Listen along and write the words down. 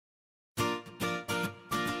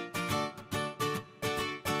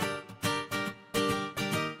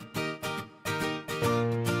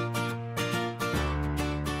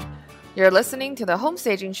You're listening to the Home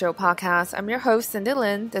Staging Show podcast. I'm your host, Cindy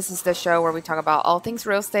Lin. This is the show where we talk about all things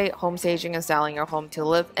real estate, home staging, and selling your home to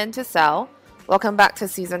live and to sell. Welcome back to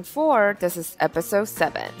Season 4. This is Episode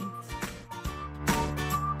 7.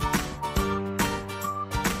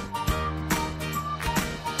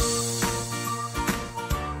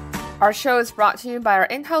 Our show is brought to you by our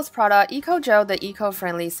in-house product, EcoJo, the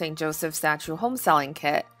eco-friendly St. Joseph statue home selling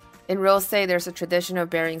kit. In real estate, there's a tradition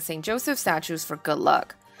of burying St. Joseph statues for good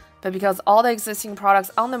luck. But because all the existing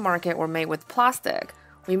products on the market were made with plastic,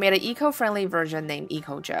 we made an eco-friendly version named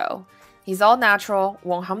EcoJo. He's all natural,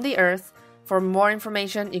 won't harm the earth. For more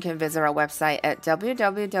information, you can visit our website at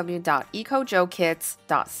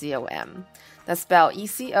www.ecojokits.com. That's spelled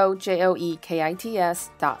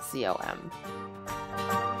ECOJOEKITS.com.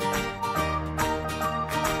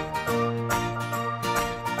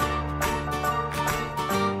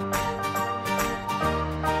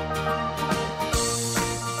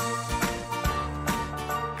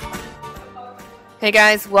 Hey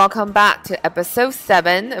guys, welcome back to episode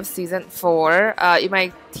 7 of season 4. You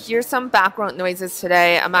might hear some background noises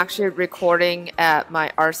today. I'm actually recording at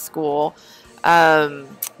my art school.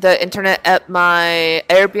 The internet at my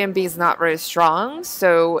Airbnb is not very strong,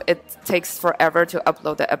 so it takes forever to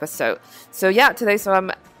upload the episode. So yeah, so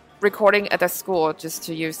I'm recording at the school just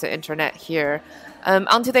to use the internet here.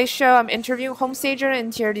 On today's show, I'm interviewing home stager and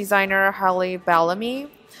interior designer Holly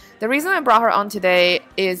Bellomy. The reason I brought her on today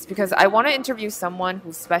is because I want to interview someone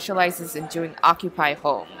who specializes in doing occupy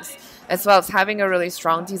homes, as well as having a really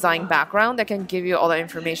strong design background that can give you all the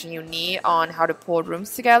information you need on how to pull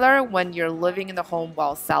rooms together when you're living in the home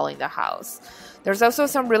while selling the house. There's also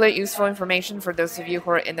some really useful information for those of you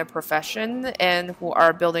who are in the profession and who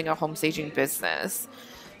are building a home staging business.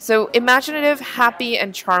 So imaginative, happy,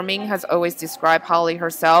 and charming has always described Holly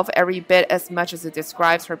herself every bit as much as it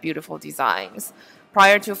describes her beautiful designs.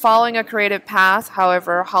 Prior to following a creative path,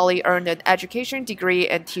 however, Holly earned an education degree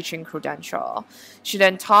and teaching credential. She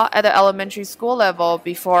then taught at the elementary school level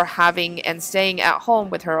before having and staying at home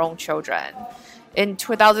with her own children. In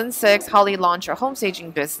 2006, Holly launched a home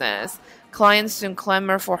staging business. Clients soon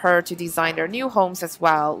clamored for her to design their new homes as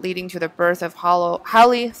well, leading to the birth of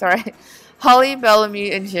Holly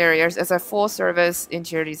Bellomy Interiors as a full-service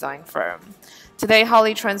interior design firm. Today,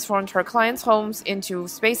 Holly transformed her clients' homes into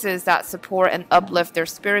spaces that support and uplift their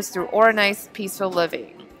spirits through organized, peaceful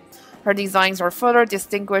living. Her designs are further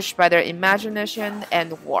distinguished by their imagination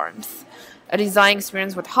and warmth. A design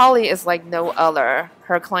experience with Holly is like no other.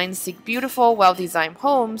 Her clients seek beautiful, well-designed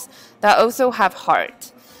homes that also have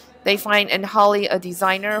heart. They find in Holly a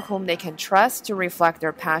designer whom they can trust to reflect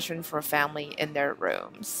their passion for family in their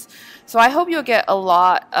rooms. So I hope you'll get a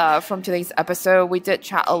lot from today's episode. We did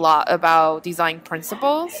chat a lot about design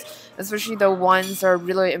principles, especially the ones that are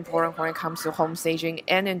really important when it comes to home staging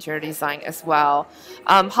and interior design as well.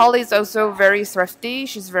 Holly is also very thrifty.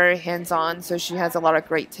 She's very hands-on, so she has a lot of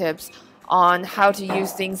great tips on how to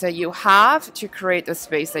use things that you have to create the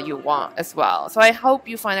space that you want as well. So I hope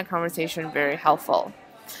you find the conversation very helpful.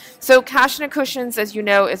 So Cash and Cushions, as you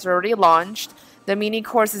know, is already launched. The mini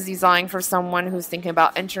course is designed for someone who's thinking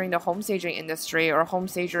about entering the home staging industry or home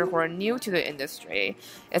stager who are new to the industry.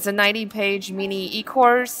 It's a 90-page mini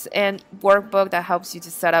e-course and workbook that helps you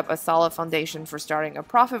to set up a solid foundation for starting a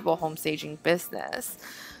profitable home staging business.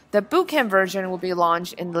 The bootcamp version will be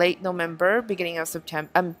launched in late November, beginning of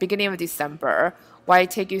December, where I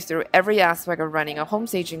take you through every aspect of running a home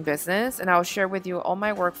staging business, and I'll share with you all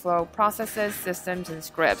my workflow, processes, systems, and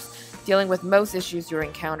scripts dealing with most issues you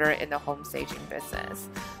encounter in the home staging business.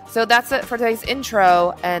 So that's it for today's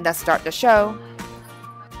intro, and let's start the show.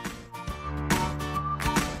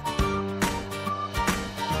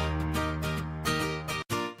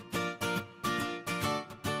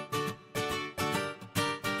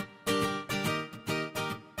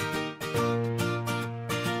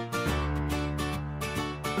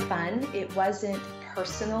 Fun. It wasn't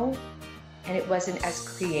personal and it wasn't as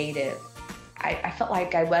creative. I felt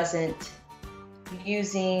like I wasn't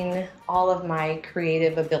using all of my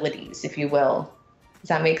creative abilities, if you will. Does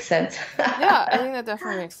that make sense? Yeah, I think that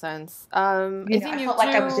definitely makes sense. I felt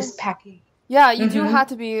like I was just packing. Yeah, you do have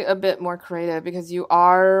to be a bit more creative because you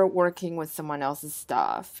are working with someone else's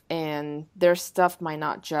stuff and their stuff might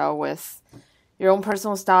not gel with your own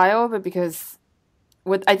personal style, but because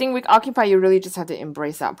I think with Occupy, you really just have to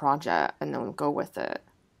embrace that project and then go with it.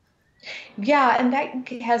 Yeah, and that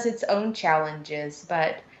has its own challenges,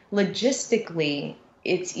 but logistically,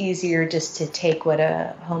 it's easier just to take what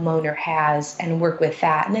a homeowner has and work with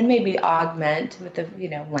that, and then maybe augment with the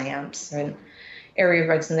lamps and area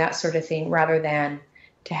rugs and that sort of thing, rather than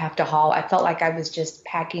to have to haul. I felt like I was just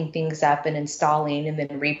packing things up and installing and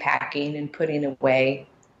then repacking and putting away.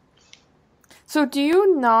 So do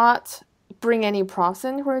you not bring any props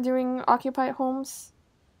in who are doing occupied homes?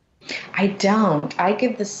 I don't. I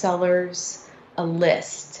give the sellers a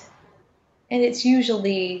list, and it's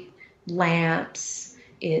usually lamps,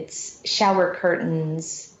 it's shower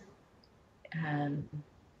curtains, um,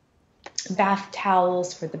 bath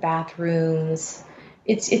towels for the bathrooms.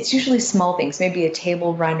 It's usually small things, maybe a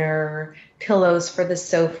table runner, pillows for the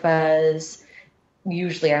sofas.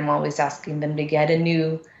 Usually I'm always asking them to get a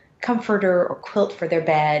new comforter or quilt for their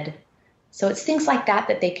bed. So it's things like that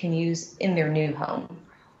that they can use in their new home.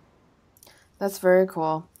 That's very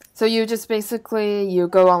cool. So you just basically you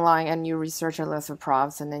go online and you research a list of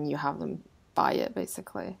props and then you have them buy it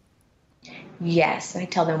basically. Yes, I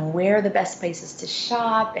tell them where the best places to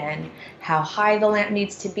shop and how high the lamp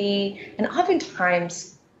needs to be. And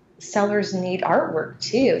oftentimes, sellers need artwork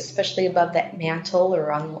too, especially above that mantle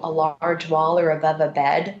or on a large wall or above a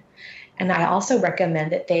bed. And I also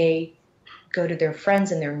recommend that they go to their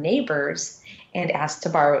friends and their neighbors and ask to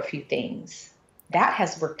borrow a few things. That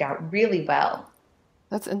has worked out really well.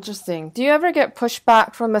 That's interesting. Do you ever get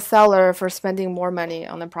pushback from a seller for spending more money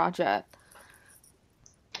on the project?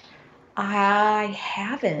 I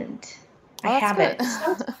haven't. I Oh, that's good.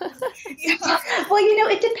 haven't. Yeah. Well,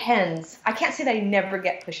 it depends. I can't say that I never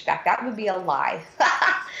get pushback. That would be a lie.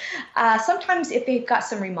 Sometimes if they've got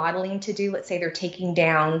some remodeling to do, let's say they're taking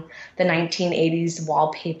down the 1980s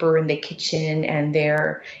wallpaper in the kitchen and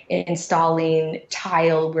they're installing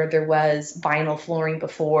tile where there was vinyl flooring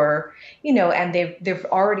before, and they're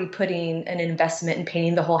already putting an investment in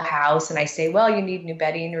painting the whole house. And I say, well, you need new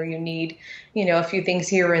bedding or you need, a few things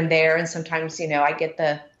here and there. And sometimes, I get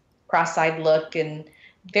the cross-eyed look and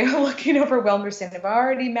they're looking overwhelmed or saying, I've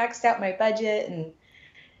already maxed out my budget. And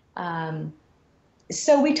um,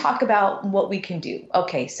 so we talk about what we can do.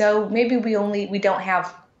 Okay, so maybe we don't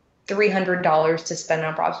have $300 to spend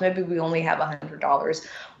on props. Maybe we only have $100.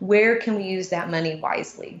 Where can we use that money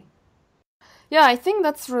wisely? Yeah, I think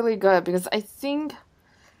that's really good because I think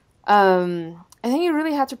you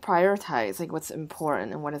really have to prioritize like what's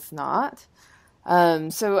important and what is not.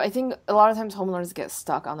 So I think a lot of times homeowners get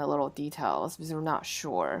stuck on the little details because they're not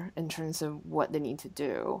sure in terms of what they need to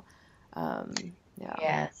do. Yeah.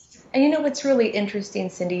 Yes. And what's really interesting,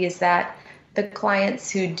 Cindy, is that the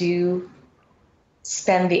clients who do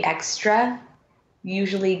spend the extra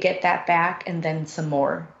usually get that back and then some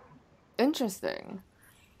more. Interesting.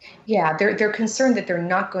 Yeah, they're concerned that they're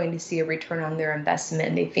not going to see a return on their investment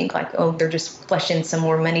and they think like, oh, they're just flushing some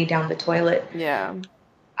more money down the toilet. Yeah,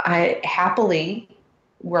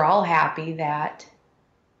 We're all happy that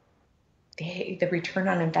the return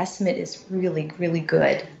on investment is really, really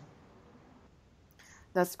good.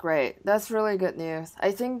 that's great. That's really good news.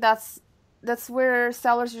 I think that's where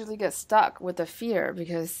sellers usually get stuck with the fear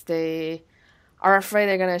because they are afraid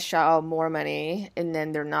they're gonna shell out more money and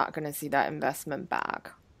then they're not gonna see that investment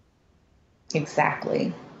back.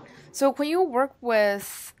 Exactly. So when you work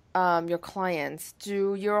with your clients,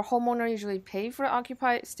 do your homeowner usually pay for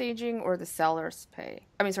occupied staging or the sellers pay?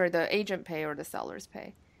 I mean, sorry, the agent pay or the sellers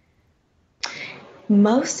pay?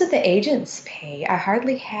 Most of the agents pay. I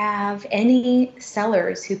hardly have any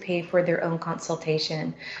sellers who pay for their own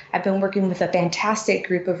consultation. I've been working with a fantastic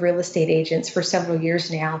group of real estate agents for several years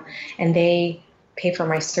now, and they pay for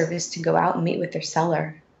my service to go out and meet with their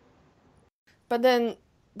seller. But then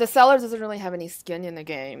the seller doesn't really have any skin in the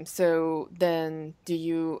game. So then do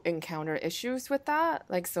you encounter issues with that?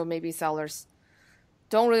 Like, so maybe sellers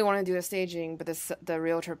don't really want to do the staging, but the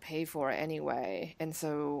realtor pay for it anyway. And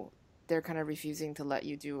so they're kind of refusing to let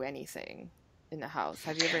you do anything in the house.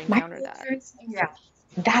 Have you ever My encountered that? realtors, yeah,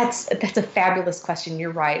 that's a fabulous question.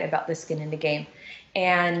 You're right about the skin in the game.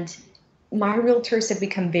 And my realtors have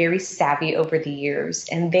become very savvy over the years,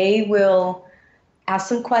 and they will ask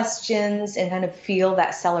some questions and kind of feel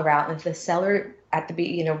that seller out. And if the seller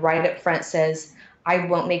right up front says, I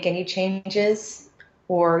won't make any changes,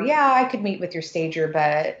 or yeah, I could meet with your stager,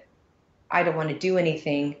 but I don't want to do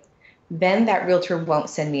anything, then that realtor won't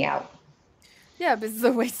send me out. Yeah, but it's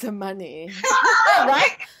a waste of money.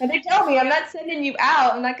 Right? And they tell me, I'm not sending you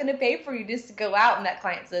out. I'm not going to pay for you just to go out. And that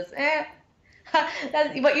client says,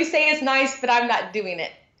 what you say is nice, but I'm not doing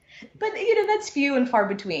it. But, that's few and far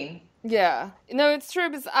between. Yeah. No, it's true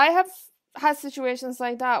because I have had situations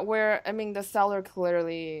like that where, I mean, the seller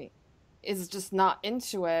clearly is just not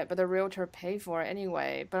into it, but the realtor pay for it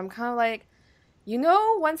anyway. But I'm kind of like,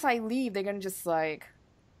 once I leave, they're gonna just like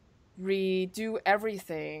redo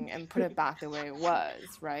everything and put it back the way it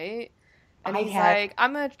was, right? And I he's have like,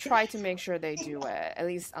 I'm gonna try to make sure they do it, at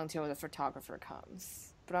least until the photographer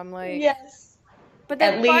comes. But I'm like, Yes. but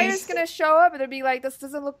then At buyer's least. gonna show up and they'll be like, this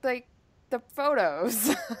doesn't look like the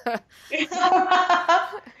photos.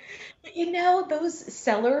 But those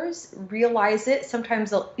sellers realize it.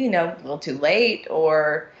 Sometimes they'll, a little too late,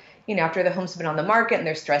 or, after the home's been on the market and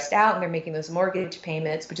they're stressed out and they're making those mortgage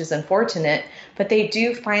payments, which is unfortunate. But they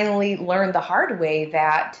do finally learn the hard way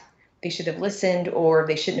that they should have listened or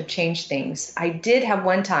they shouldn't have changed things. I did have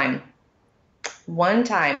one time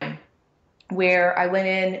where I went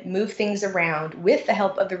in, moved things around with the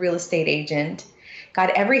help of the real estate agent, got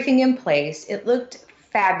everything in place. It looked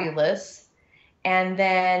fabulous. And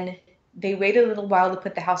then they waited a little while to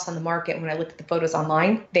put the house on the market. When I looked at the photos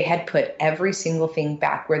online, they had put every single thing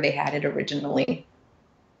back where they had it originally.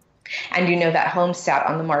 And that home sat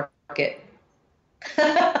on the market.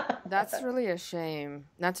 That's really a shame.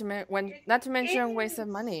 Not to mention waste of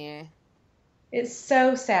money. It's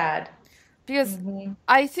so sad. Because Hmm.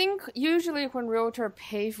 I think usually when realtor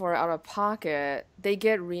pay for it out of pocket, they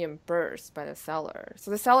get reimbursed by the seller.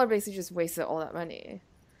 So the seller basically just wasted all that money.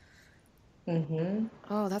 Hmm.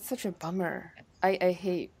 Oh, that's such a bummer. I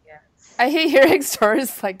hate Yes. I hate hearing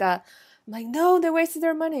stories like that. I'm like, no, they wasted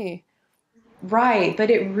their money. Right, but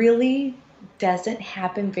it really doesn't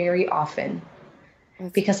happen very often.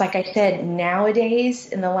 It's Because like I said, nowadays,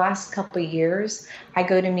 in the last couple of years, I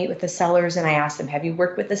go to meet with the sellers and I ask them, have you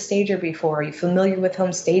worked with a stager before? Are you familiar with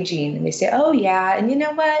home staging? And they say, oh yeah. And you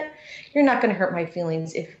know what? You're not going to hurt my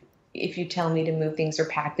feelings if you tell me to move things or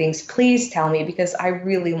pack things. Please tell me because I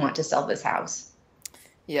really want to sell this house.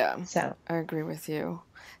 Yeah, So, I agree with you.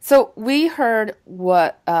 So we heard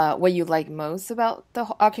what you like most about the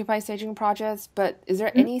occupied staging projects, but is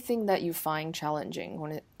there anything that you find challenging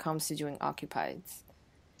when it comes to doing occupieds?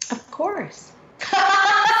 of course.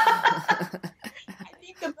 I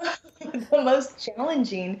think the most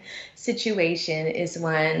challenging situation is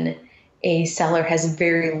when a seller has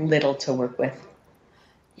very little to work with,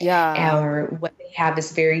 Yeah. or what they have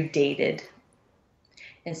is very dated.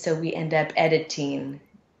 And so we end up editing,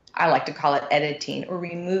 I like to call it editing, or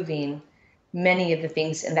removing many of the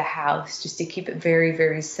things in the house just to keep it very,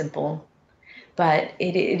 very simple. But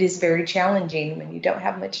it is very challenging when you don't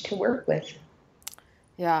have much to work with.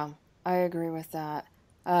 Yeah, I agree with that.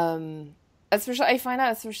 Um, especially I find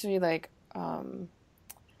out especially like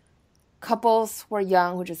couples who are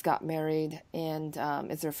young who just got married and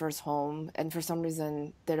it's their first home and for some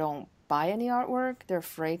reason they don't buy any artwork. They're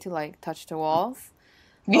afraid to like touch the walls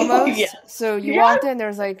almost. Yes. So you Yeah. walked in,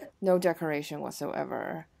 there's like no decoration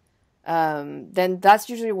whatsoever. Then that's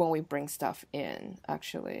usually when we bring stuff in,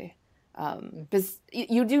 actually. Because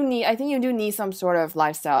you do need, I think you do need some sort of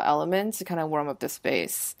lifestyle element to kind of warm up the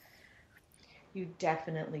space. You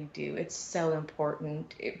definitely do. It's so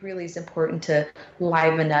important. It really is important to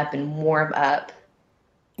liven up and warm up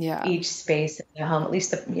Yeah. each space in the home, at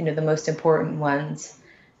least the most important ones.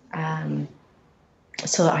 Um,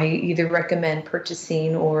 so I either recommend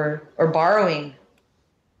purchasing or borrowing.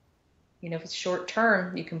 If it's short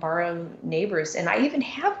term, you can borrow neighbors. And I even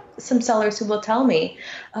have some sellers who will tell me,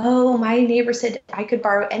 oh, my neighbor said I could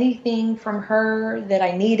borrow anything from her that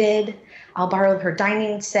I needed. I'll borrow her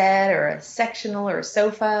dining set or a sectional or a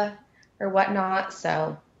sofa or whatnot.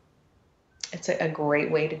 So it's a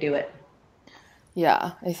great way to do it.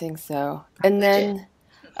 Yeah, I think so. On a And budget. then,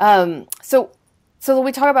 so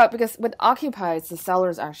we talk about because with occupieds, the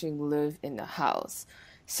sellers actually live in the house.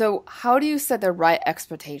 So how do you set the right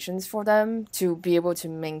expectations for them to be able to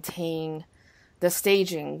maintain the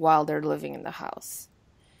staging while they're living in the house?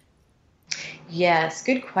 Yes,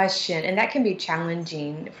 good question. And that can be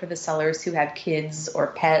challenging for the sellers who have kids or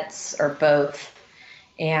pets or both.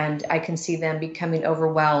 And I can see them becoming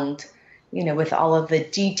overwhelmed, with all of the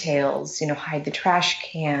details, hide the trash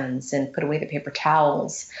cans and put away the paper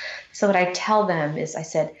towels. So what I tell them is I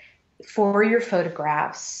said, for your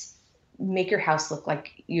photographs, make your house look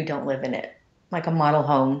like you don't live in it, like a model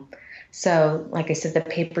home. So, like I said, the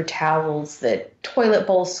paper towels, the toilet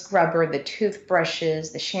bowl scrubber, the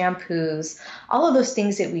toothbrushes, the shampoos, all of those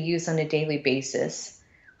things that we use on a daily basis,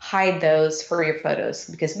 hide those for your photos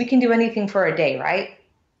because we can do anything for a day, right?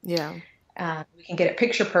 Yeah. We can get it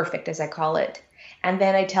picture perfect, as I call it. And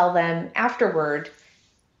then I tell them afterward,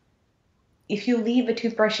 if you leave a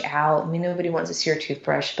toothbrush out, I mean, nobody wants to see your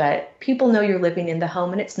toothbrush, but people know you're living in the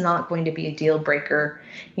home and it's not going to be a deal breaker.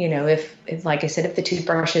 If like I said, if the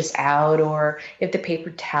toothbrush is out or if the paper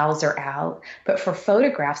towels are out. But for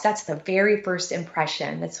photographs, that's the very first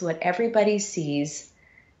impression. That's what everybody sees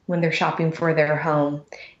when they're shopping for their home.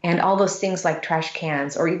 And all those things like trash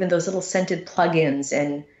cans or even those little scented plugins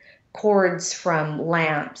and cords from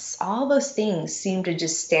lamps, all those things seem to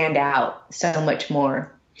just stand out so much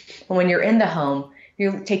more. And when you're in the home,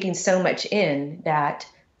 you're taking so much in that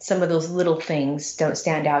some of those little things don't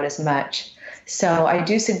stand out as much. So I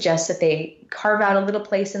do suggest that they carve out a little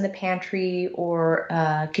place in the pantry or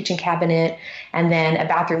a kitchen cabinet and then a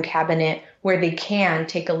bathroom cabinet where they can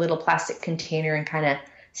take a little plastic container and kind of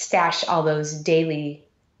stash all those daily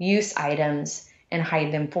use items and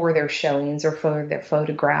hide them for their showings or for their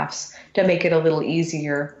photographs to make it a little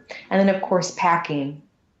easier. And then, of course, packing.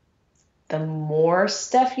 The more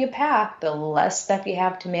stuff you pack, the less stuff you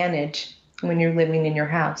have to manage when you're living in your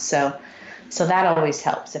house. So that always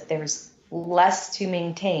helps. If there's less to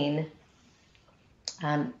maintain,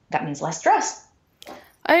 that means less stress.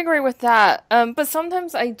 I agree with that. But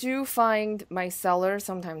sometimes I do find my sellers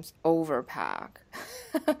sometimes overpack.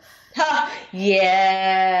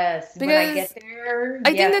 Yes. When I Because get there,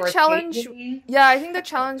 I think yeah, the for a challenge, staging. yeah, I think the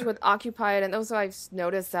challenge with Occupied, and also I've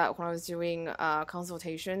noticed that when I was doing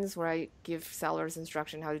consultations where I give sellers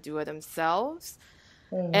instruction how to do it themselves,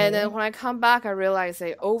 and then Hmm. when I come back, I realize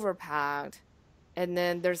they overpacked, and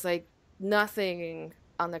then there's like nothing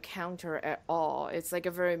on the counter at all. It's like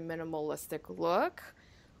a very minimalistic look,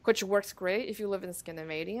 which works great if you live in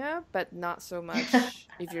Scandinavia, but not so much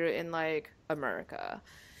if you're in like America.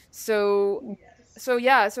 So so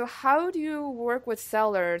yeah, so how do you work with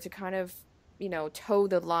seller to kind of, toe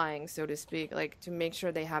the line, so to speak, like to make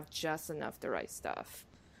sure they have just enough the right stuff?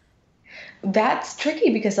 That's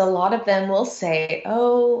tricky because a lot of them will say,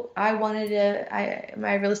 "Oh,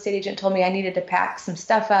 my real estate agent told me I needed to pack some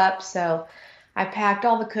stuff up, so I packed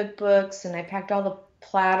all the cookbooks and I packed all the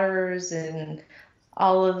platters and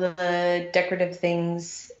all of the decorative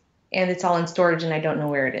things, and it's all in storage and I don't know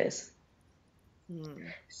where it is." Hmm.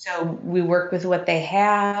 So we work with what they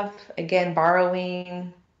have, again,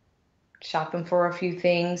 borrowing, shopping for a few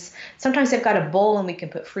things. Sometimes they've got a bowl and we can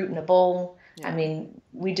put fruit in a bowl. I Yeah, mean,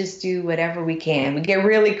 we just do whatever we can. We get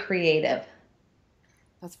really creative.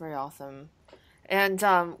 that's very awesome. And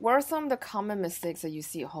what are some of the common mistakes that you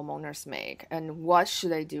see homeowners make, and what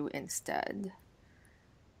should they do instead?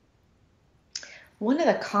 One of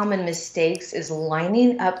the common mistakes is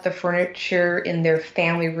lining up the furniture in their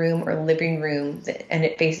family room or living room and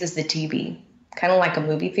it faces the TV. Kind of like a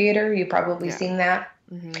movie theater. You've probably Yeah. seen that.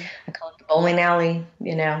 Hmm. I call it the bowling alley,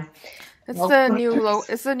 It's Well, the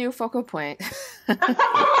it's the new focal point. yeah.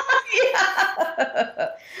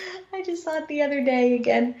 I just saw it the other day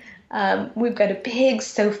again. We've got a big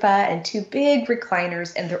sofa and two big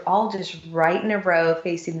recliners, and they're all just right in a row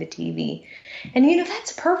facing the TV. And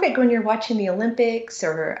that's perfect when you're watching the Olympics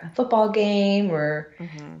or a football game or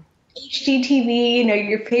Hmm. HGTV,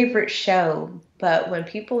 your favorite show. But when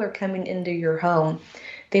people are coming into your home,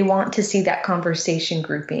 they want to see that conversation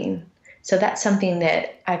grouping. So that's something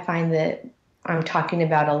that I find that I'm talking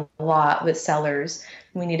about a lot with sellers.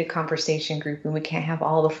 We need a conversation group and we can't have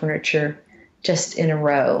all the furniture just in a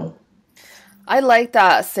row. I like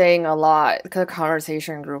that saying a lot, the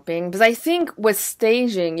conversation grouping, because I think with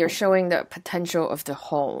staging, you're showing the potential of the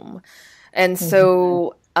home. And Mhm.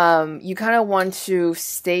 so you kind of want to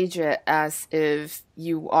stage it as if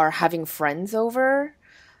you are having friends over,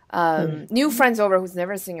 new Mhm. friends over who's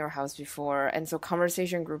never seen your house before. And so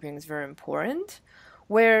conversation grouping is very important.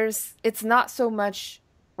 Whereas it's not so much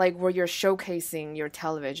like where you're showcasing your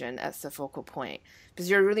television as the focal point, because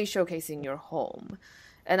you're really showcasing your home.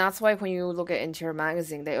 And that's why when you look at Interior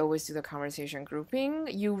Magazine, they always do the conversation grouping.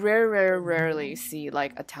 You rarely see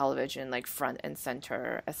like a television like front and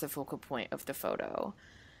center as the focal point of the photo.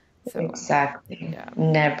 So Exactly. yeah,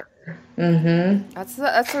 Never. Hmm.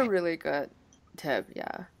 that's a really good tip.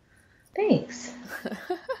 Yeah. Thanks.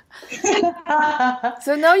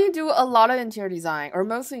 So now you do a lot of interior design, or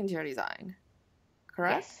mostly interior design,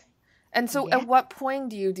 correct? Yes. And so Yeah. at what point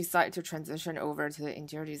do you decide to transition over to the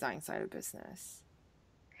interior design side of business?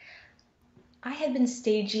 I had been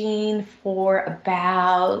staging for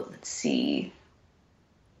about, let's see,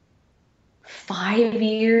 5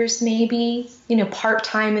 years maybe, part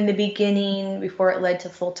time in the beginning before it led to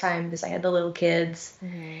full time because I had the little kids.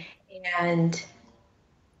 Hmm. And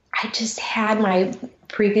I just had my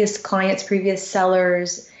previous clients, previous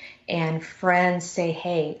sellers, and friends say,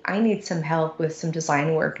 "Hey, I need some help with some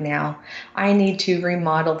design work now. I need to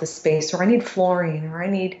remodel the space, or I need flooring, or I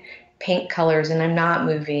need paint colors, and I'm not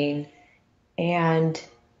moving." And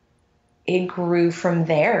it grew from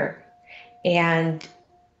there. And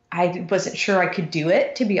I wasn't sure I could do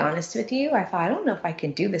it, to be honest with you. I thought, I don't know if I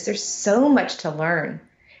can do this. There's so much to learn.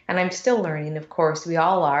 And I'm still learning, of course, we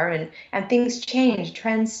all are. And things change,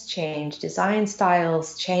 trends change, design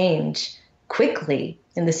styles change quickly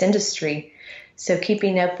in this industry. So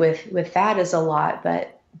keeping up with that is a lot,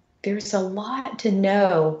 but there's a lot to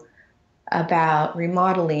know about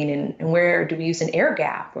remodeling and where do we use an air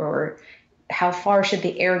gap, or how far should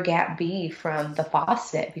the air gap be from the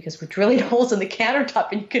faucet, because we're drilling holes in the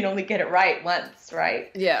countertop and you can only get it right once, right?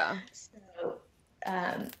 Yeah. So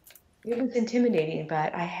um, it was intimidating,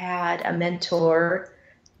 but I had a mentor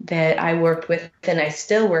that I worked with and I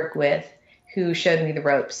still work with who showed me the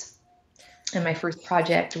ropes. And my first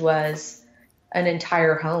project was an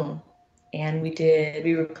entire home. And we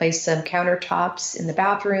replaced some countertops in the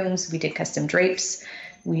bathrooms. We did custom drapes.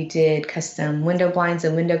 We did custom window blinds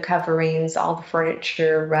and window coverings, all the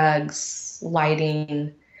furniture, rugs,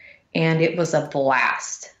 lighting, and it was a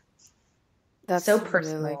blast. That's So really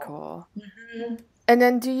personal. cool. Mhm. And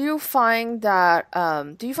then do you find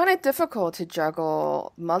it difficult to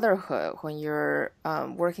juggle motherhood when you're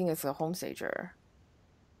working as a home stager?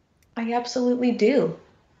 I absolutely do.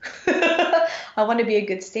 I want to be a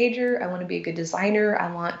good stager. I want to be a good designer.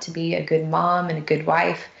 I want to be a good mom and a good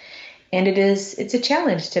wife. And it's a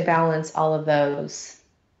challenge to balance all of those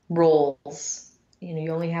roles. You know,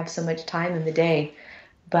 you only have so much time in the day,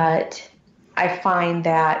 but I find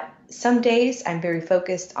that some days I'm very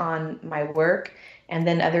focused on my work, and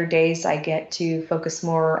then other days I get to focus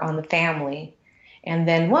more on the family. And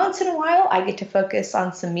then once in a while I get to focus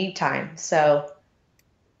on some me time. So,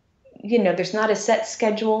 there's not a set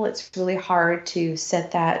schedule. It's really hard to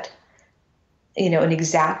set that, an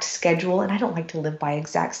exact schedule. And I don't like to live by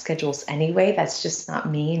exact schedules anyway. That's just not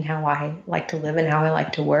me and how I like to live and how I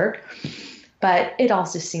like to work. But it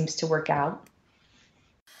also seems to work out.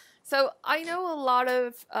 So I know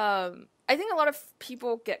I think a lot of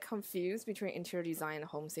people get confused between interior design and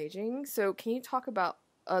home staging. So can you talk about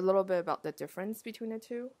a little bit about the difference between the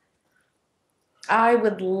two? I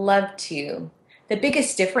would love to. The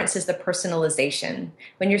biggest difference is the personalization.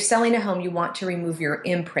 When you're selling a home, you want to remove your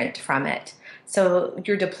imprint from it. So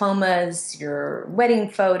your diplomas, your wedding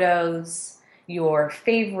photos, your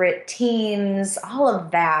favorite teams, all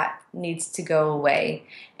of that needs to go away.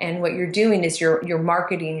 And what you're doing is you're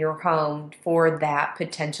marketing your home for that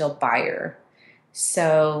potential buyer.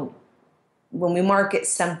 So when we market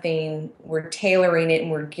something, we're tailoring it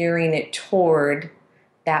and we're gearing it toward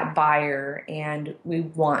that buyer, and we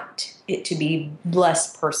want it to be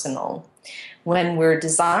less personal. When we're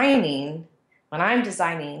designing, when I'm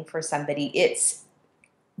designing for somebody, it's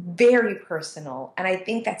very personal. And I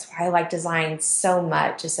think that's why I like design so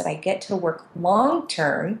much, is that I get to work long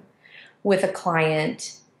term with a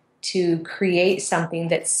client to create something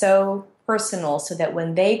that's so personal, so that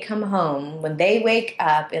when they come home, when they wake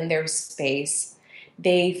up in their space,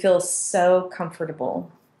 they feel so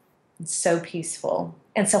comfortable, so peaceful,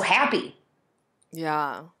 and so happy.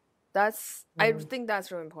 Yeah. I Mm. think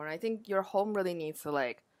that's really important. I think your home really needs to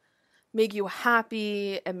like make you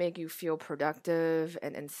happy and make you feel productive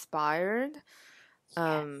and inspired.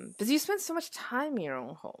 Yes. Because you spend so much time in your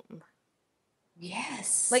own home.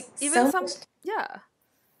 Like Yes. even So some, much. yeah,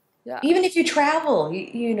 yeah, Even if you travel,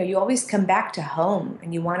 you always come back to home,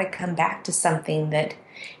 and you want to come back to something that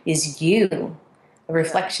is you, a yeah.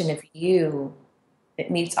 reflection of you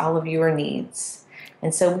that meets all of your needs.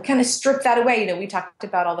 And so we kind of strip that away. We talked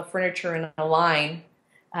about all the furniture in a line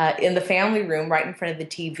in the family room right in front of the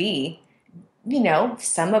TV.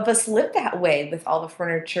 Some of us live that way with all the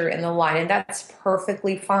furniture in the line, and that's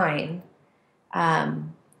perfectly fine.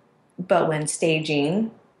 Um, but when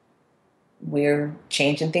staging, we're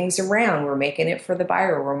changing things around. We're making it for the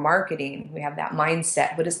buyer. We're marketing. We have that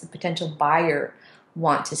mindset. What does the potential buyer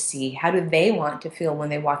want to see? How do they want to feel when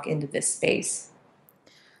they walk into this space?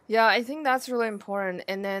 Yeah, I think that's really important.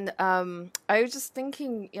 And then I was just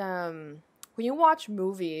thinking, when you watch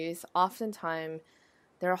movies, oftentimes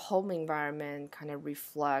their home environment kind of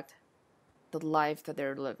reflect the life that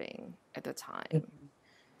they're living at the time.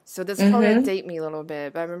 So this is probably gonna Mm-hmm. date me a little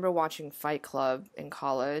bit, but I remember watching Fight Club in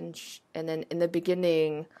college, and then in the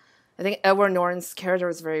beginning, I think Edward Norton's character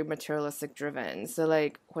was very materialistic driven. So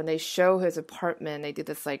like when they show his apartment, they did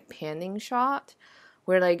this like panning shot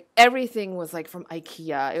where like everything was like from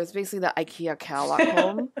IKEA. It was basically the IKEA catalog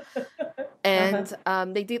home. Uh-huh.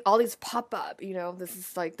 And they did all these pop up, this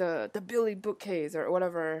is like the Billy bookcase or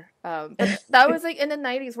whatever. But that was like in the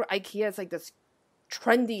 90s where IKEA is like this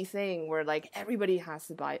trendy thing where like everybody has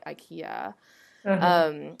to buy IKEA.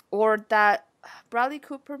 Uh-huh. Or that Bradley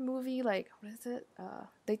Cooper movie, like what is it?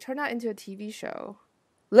 They turned that into a TV show,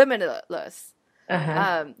 Limitless.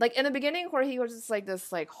 Uh-huh. Like in the beginning where he was just like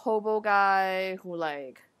this like hobo guy who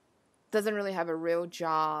like doesn't really have a real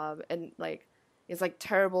job, and like it's like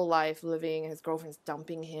terrible life living. His girlfriend's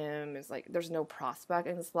dumping him. It's like there's no prospect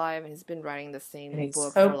in his life, and he's been writing the And same he's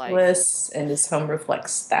book for like hopeless, and his home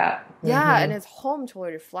reflects that. yeah, and his home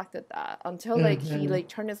totally reflected that until like he Hmm. like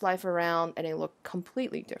turned his life around and it looked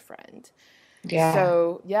completely different. Yeah.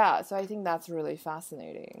 So yeah, so I think that's really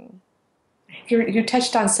fascinating. You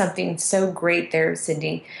touched on something so great there,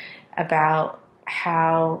 Cindy, about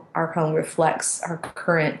how our home reflects our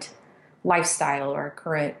current lifestyle, our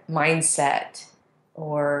current mindset,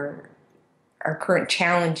 or our current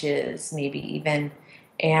challenges, maybe even.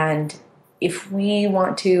 And if we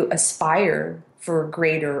want to aspire for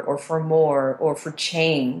greater or for more or for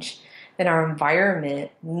change, then our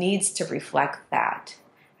environment needs to reflect that.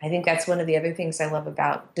 I think that's one of the other things I love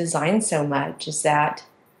about design so much is that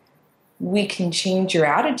we can change your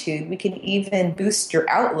attitude. We can even boost your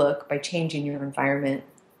outlook by changing your environment.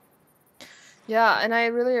 Yeah, and I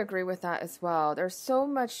really agree with that as well. There's so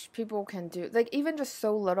much people can do, like even just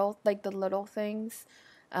so little, like the little things.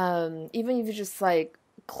 Even if you just like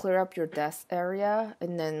clear up your desk area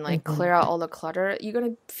and then like clear Hmm. out all the clutter, you're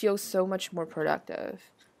gonna feel so much more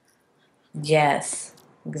productive. Yes,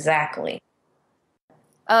 exactly.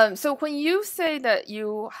 So when you say that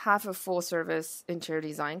you have a full service interior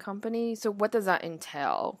design company, so what does that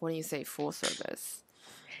entail when you say full service?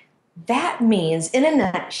 That means, in a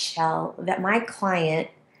nutshell, that my client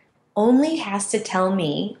only has to tell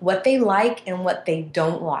me what they like and what they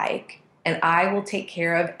don't like, and I will take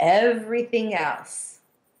care of everything else.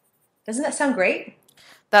 Doesn't that sound great?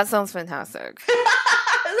 That sounds fantastic. Doesn't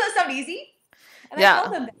that sound easy? And I tell Yeah.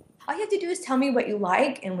 them that all you have to do is tell me what you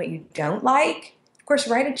like and what you don't like. Of course,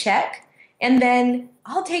 write a check, and then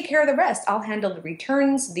I'll take care of the rest. I'll handle the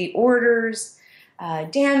returns, the orders,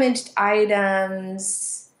 damaged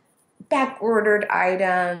items, back ordered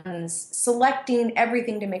items, selecting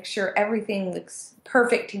everything to make sure everything looks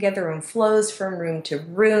perfect together and flows from room to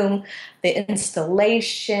room, the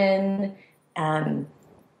installation, um,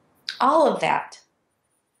 all of that.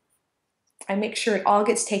 I make sure it all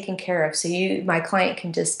gets taken care of so my client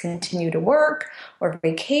can just continue to work or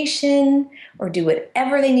vacation or do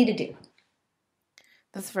whatever they need to do.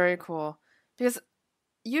 That's very cool. Because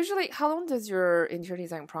usually, how long does your interior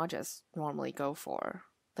design projects normally go for?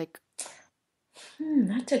 Like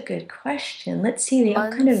That's a good question. Let's see, they all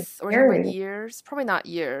kind of months or about vary. years? Probably not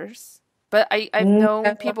years. But I've No, known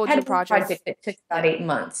I people do had one projects. project that took about Yeah, 8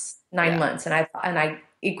 months, nine yeah. months, and I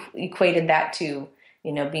equated that to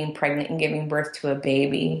being pregnant and giving birth to a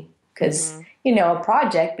baby because Mm-hmm. a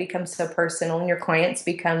project becomes so personal and your clients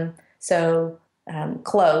become so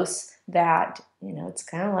close that it's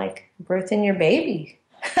kind of like birthing your baby.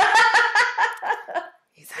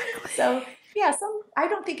 Exactly. So yeah, I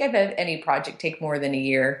don't think I've had any project take more than a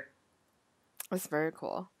year. That's very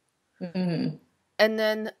cool. Hmm. And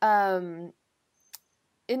then,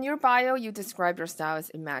 in your bio, you describe your style as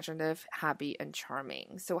imaginative, happy, and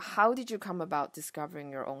charming. So, how did you come about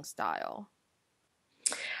discovering your own style?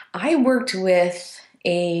 I worked with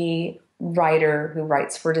a writer who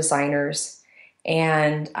writes for designers,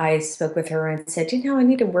 and I spoke with her and said, I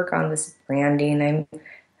need to work on this branding.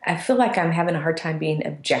 I feel like I'm having a hard time being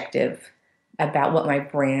objective about what my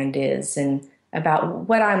brand is and about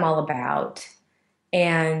what I'm all about.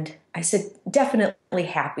 And I said, definitely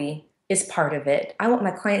happy is part of it. I want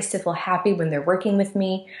my clients to feel happy when they're working with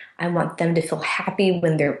me. I want them to feel happy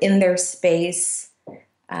when they're in their space.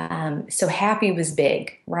 So happy was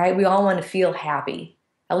big, right? We all want to feel happy,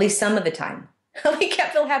 at least some of the time. We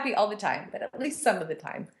can't feel happy all the time, but at least some of the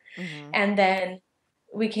time. Mm-hmm. And then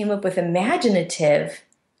we came up with imaginative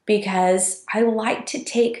because I like to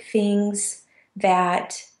take things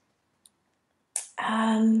that,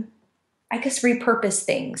 um, I guess, repurpose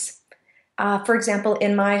things. For example,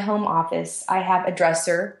 in my home office, I have a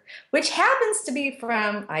dresser, which happens to be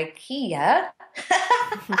from IKEA.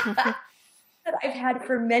 That I've had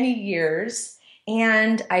for many years.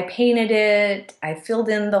 And I painted it. I filled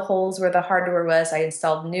in the holes where the hardware was. I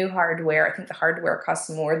installed new hardware. I think the hardware costs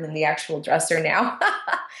more than the actual dresser now.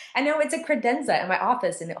 I know it's a credenza in my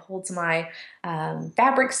office, and it holds my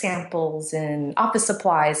fabric samples and office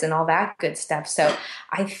supplies and all that good stuff. So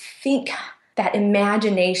I think that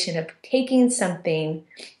imagination of taking something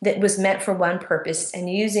that was meant for one purpose and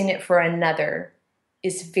using it for another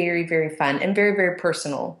is very, very fun and very, very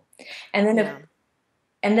personal. And then,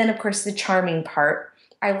 Yeah. of course, the charming part.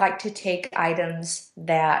 I like to take items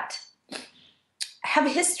that have a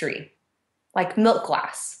history, like milk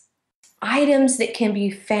glass. Items that can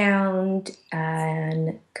be found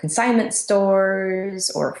in consignment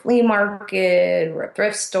stores or a flea market or a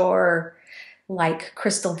thrift store, like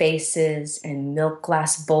crystal vases and milk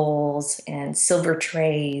glass bowls and silver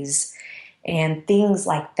trays. and things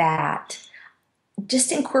like that.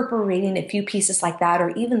 Just incorporating a few pieces like that,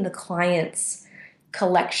 or even the client's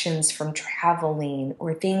collections from traveling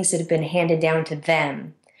or things that have been handed down to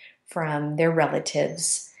them from their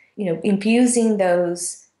relatives, infusing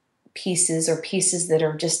those pieces or pieces that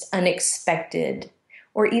are just unexpected,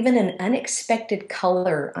 or even an unexpected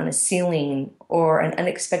color on a ceiling or an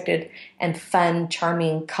unexpected and fun,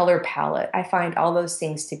 charming color palette. I find all those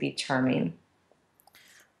things to be charming.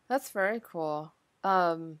 That's very cool.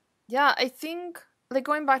 Um, yeah, I think like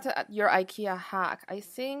going back to your IKEA hack, I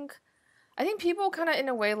think people kind of in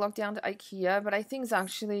a way look down to IKEA, but I think it's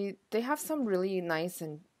actually they have some really nice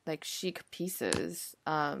and like chic pieces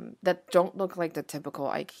that don't look like the typical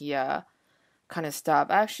IKEA kind of stuff.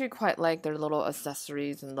 I actually quite like their little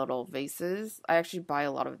accessories and little vases. I actually buy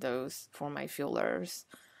a lot of those for my feelers.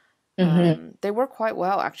 Mm-hmm. They work quite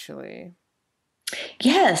well actually.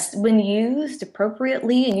 Yes, when used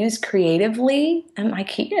appropriately and used creatively,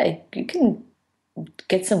 IKEA, you can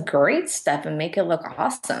get some great stuff and make it look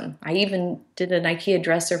awesome. I even did an IKEA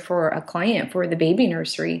dresser for a client for the baby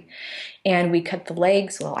nursery, and we cut the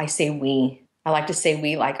legs. Well, I say we. I like to say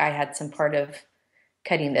we like I had some part of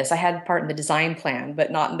cutting this. I had part in the design plan,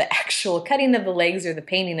 but not in the actual cutting of the legs or the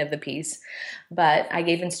painting of the piece. But I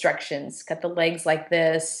gave instructions, cut the legs like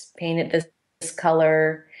this, paint it this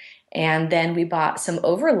color. And then we bought some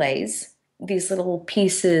overlays, these little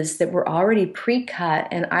pieces that were already pre-cut.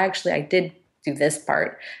 And I did do this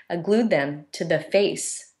part. I glued them to the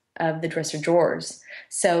face of the dresser drawers.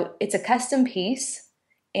 So it's a custom piece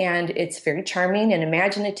and it's very charming and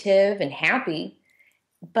imaginative and happy,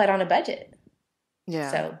 but on a budget.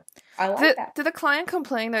 Yeah. So I like Did that. did the client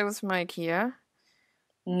complain that it was from IKEA?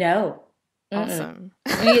 No. Mm-mm. Awesome.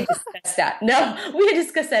 We had discussed that. No, we had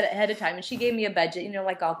discussed that ahead of time, and she gave me a budget.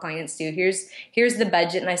 Like all clients do. Here's the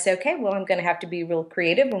budget, and I said, okay, well, I'm going to have to be real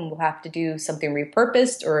creative, and we'll have to do something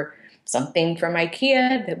repurposed or something from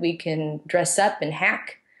IKEA that we can dress up and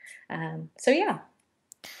hack. So yeah,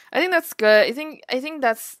 I think that's good. I think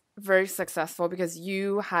that's very successful because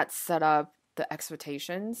you had set up the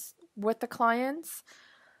expectations with the clients.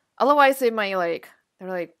 Otherwise, they're like,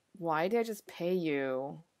 why did I just pay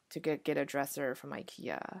you to get a dresser from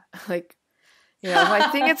IKEA? Like, so I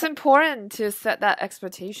think it's important to set that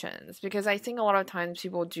expectations because I think a lot of times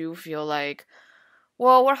people do feel like,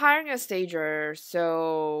 well, we're hiring a stager,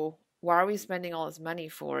 so why are we spending all this money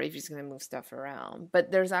for if he's going to move stuff around?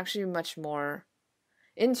 But there's actually much more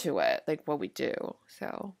into it, like what we do.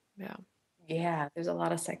 So, yeah. yeah. There's a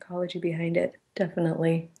lot of psychology behind it,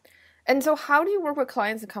 definitely. And so, how do you work with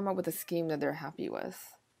clients to come up with a scheme that they're happy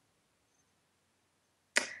with?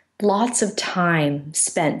 Lots of time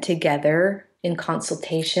spent together in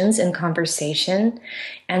consultations and conversation,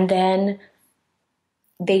 and then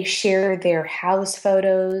they share their house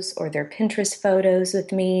photos or their Pinterest photos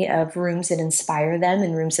with me of rooms that inspire them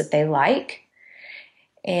and rooms that they like.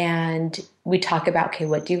 And we talk about, okay,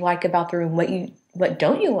 what do you like about the room? What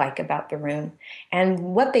don't you like about the room? And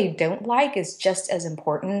what they don't like is just as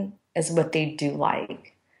important as what they do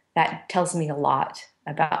like. That tells me a lot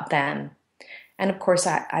about them. And of course,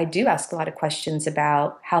 I do ask a lot of questions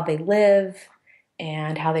about how they live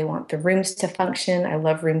and how they want the rooms to function. I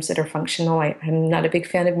love rooms that are functional. I'm not a big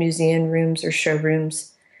fan of museum rooms or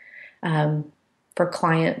showrooms for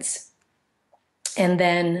clients. And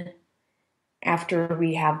then after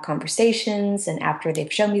we have conversations and after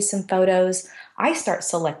they've shown me some photos, I start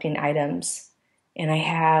selecting items. And I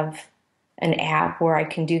have an app where I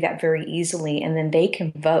can do that very easily, and then they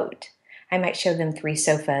can vote. I might show them 3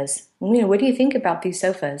 sofas. What do you think about these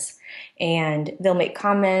sofas? And they'll make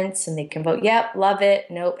comments and they can vote, yep, love it,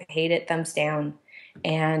 nope, hate it, thumbs down.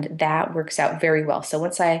 And that works out very well. So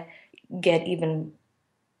once I get even,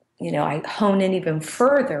 I hone in even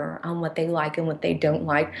further on what they like and what they don't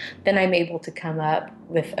like, then I'm able to come up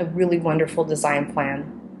with a really wonderful design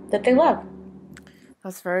plan that they love.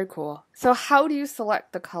 That's very cool. So, how do you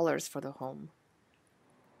select the colors for the home?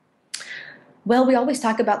 Well, we always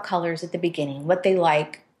talk about colors at the beginning, what they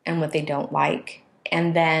like and what they don't like.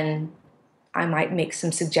 And then I might make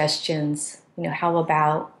some suggestions, how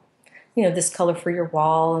about, this color for your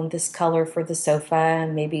wall and this color for the sofa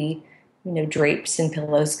and maybe, drapes and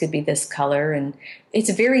pillows could be this color. And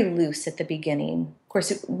it's very loose at the beginning. Of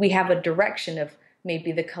course, we have a direction of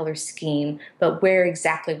maybe the color scheme, but where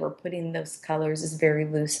exactly we're putting those colors is very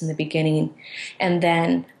loose in the beginning. And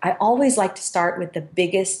then I always like to start with the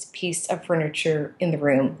biggest piece of furniture in the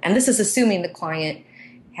room. And this is assuming the client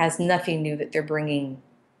has nothing new that they're bringing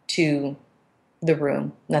to the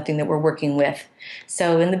room, nothing that we're working with.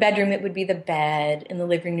 So in the bedroom, it would be the bed. In the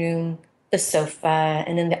living room, the sofa.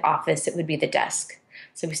 And in the office, it would be the desk.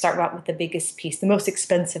 So we start out with the biggest piece, the most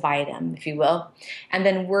expensive item, if you will, and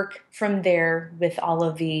then work from there with all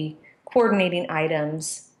of the coordinating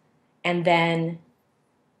items, and then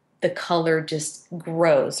the color just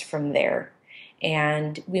grows from there.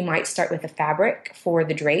 And we might start with a fabric for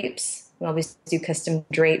the drapes. We always do custom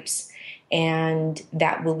drapes, and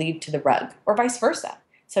that will lead to the rug, or vice versa.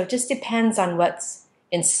 So it just depends on what's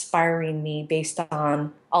inspiring me based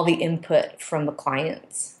on all the input from the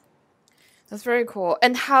clients. That's very cool.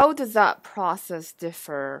 And how does that process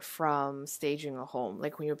differ from staging a home?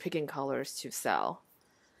 Like when you're picking colors to sell?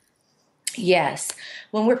 Yes.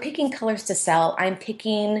 When we're picking colors to sell, I'm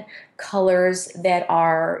picking colors that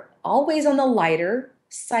are always on the lighter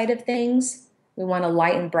side of things. We want a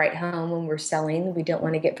light and bright home when we're selling. We don't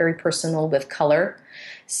want to get very personal with color.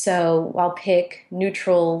 So I'll pick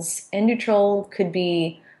neutrals, and neutral could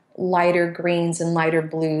be lighter greens and lighter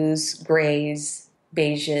blues, grays,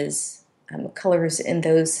 beiges, colors in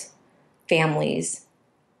those families.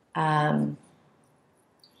 Um,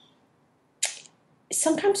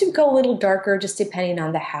 Sometimes we go a little darker just depending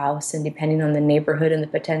on the house and depending on the neighborhood and the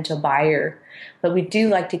potential buyer. But we do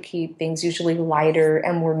like to keep things usually lighter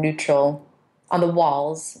and more neutral on the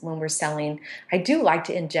walls when we're selling. I do like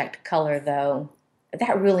to inject color though.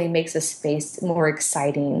 That really makes a space more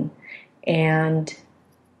exciting. And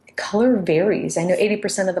color varies. I know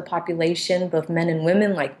 80% of the population, both men and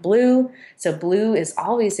women, like blue. So blue is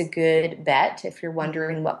always a good bet if you're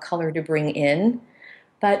wondering what color to bring in.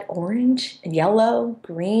 But orange, yellow,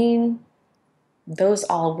 green, those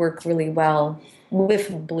all work really well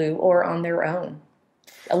with blue or on their own.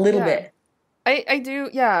 A little Yeah. bit. I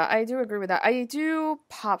do, yeah, I do agree with that. I do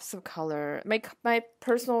pops of color. My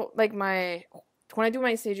personal, like my, when I do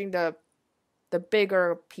my staging, the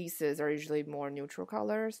bigger pieces are usually more neutral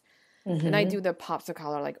colors. And I Hmm. do the pops of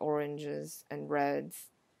color like oranges and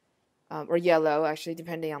reds, or yellow, actually,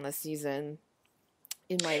 depending on the season,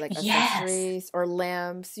 in my like Yes. accessories or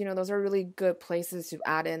lamps. Those are really good places to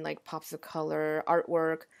add in like pops of color,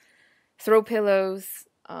 artwork, throw pillows,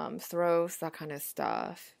 throws, that kind of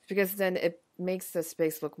stuff. Because then it makes the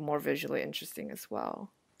space look more visually interesting as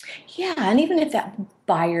well. Yeah, and even if that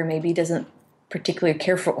buyer maybe doesn't particularly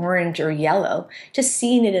care for orange or yellow, just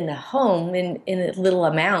seeing it in a home in little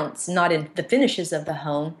amounts, not in the finishes of the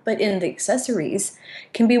home, but in the accessories,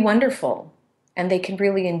 can be wonderful. And they can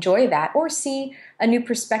really enjoy that or see a new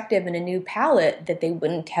perspective and a new palette that they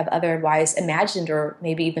wouldn't have otherwise imagined or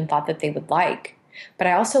maybe even thought that they would like. But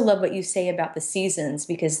I also love what you say about the seasons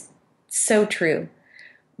because it's so true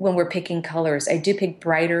when we're picking colors. I do pick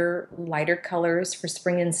brighter, lighter colors for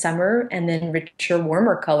spring and summer, and then richer,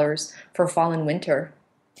 warmer colors for fall and winter.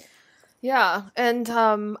 Yeah, and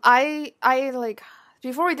I like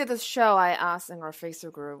before we did this show, I asked in our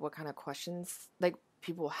Facebook group what kind of questions like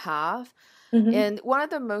people have. Hmm. And one of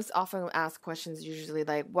the most often asked questions is usually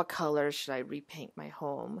like, what color should I repaint my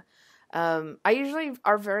home? I usually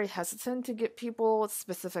are very hesitant to give people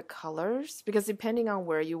specific colors because depending on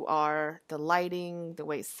where you are, the lighting, the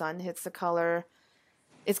way sun hits the color,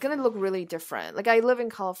 it's gonna look really different. Like I live in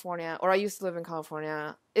California, or I used to live in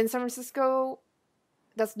California. In San Francisco,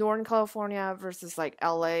 that's Northern California versus like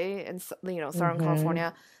LA and Southern Hmm.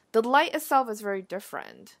 California. The light itself is very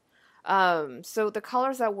different. So the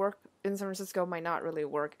colors that work in San Francisco might not really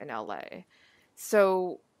work in LA.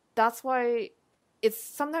 So that's why it's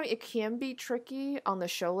sometimes it can be tricky on the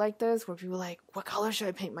show like this where people are like, what color should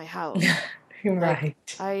I paint my house? Like Right.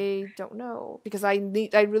 I don't know because I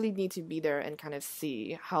really need to be there and kind of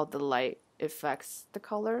see how the light affects the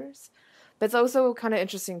colors. But it's also kind of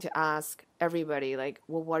interesting to ask everybody like,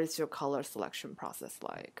 well, what is your color selection process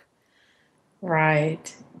like?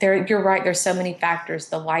 Right. You're right. There's so many factors.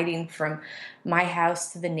 The lighting from my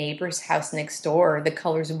house to the neighbor's house next door, the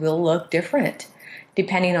colors will look different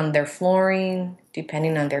depending on their flooring,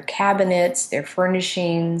 depending on their cabinets, their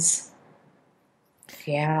furnishings.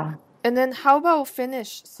 Yeah. And then how about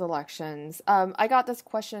finish selections? I got this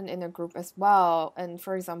question in a group as well. And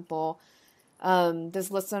for example,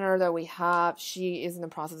 this listener that we have, she is in the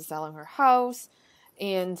process of selling her house.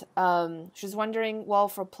 And she's wondering, well,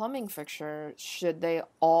 for plumbing fixture, should they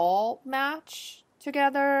all match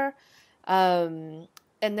together? Um,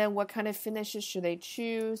 and then what kind of finishes should they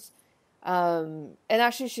choose? And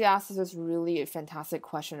actually, she asked us this really fantastic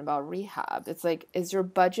question about rehab. It's like, is your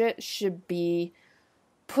budget should be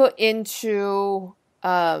put into,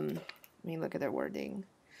 let me look at their wording.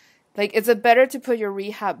 Like, is it better to put your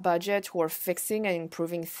rehab budget toward fixing and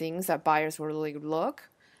improving things that buyers will really look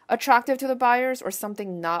attractive to the buyers, or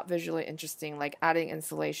something not visually interesting, like adding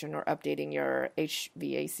insulation or updating your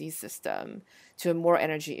HVAC system to a more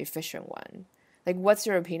energy efficient one? Like, what's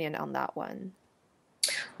your opinion on that one?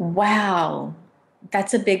 Wow,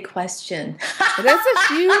 that's a big question. It is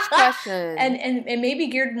a huge and, question. and and maybe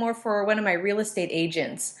geared more for one of my real estate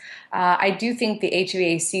agents. I do think the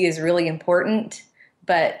HVAC is really important,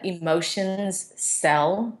 but emotions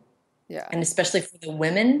sell, Yeah. and especially for the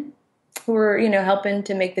women who are, helping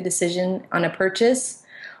to make the decision on a purchase,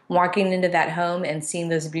 walking into that home and seeing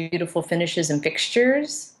those beautiful finishes and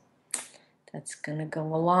fixtures, that's gonna go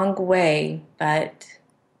a long way. But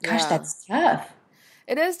gosh, Yeah. that's tough.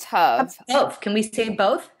 It is How tough. about both? Can we say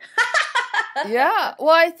both? Yeah. Well,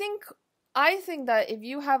 I think that if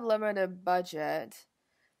you have limited budget,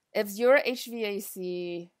 if your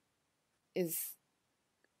HVAC is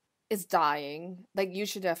is dying, like you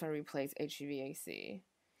should definitely replace HVAC.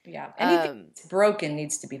 Yeah, anything Um, that's broken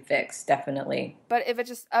needs to be fixed, definitely. but if it's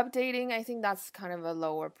just updating, I think that's kind of a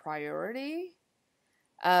lower priority.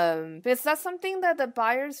 Because that's something that the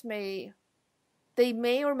buyers may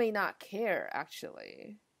or may not care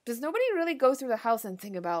actually. Because nobody really goes through the house and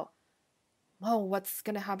think about, oh, what's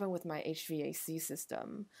gonna happen with my HVAC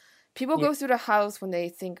system? People Yeah. go through the house when they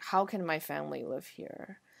think, how can my family live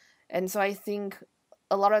here? And so I think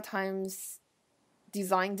a lot of times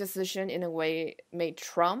design decision in a way may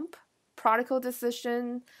trump practical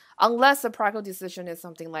decision, unless the practical decision is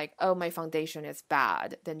something like, oh, my foundation is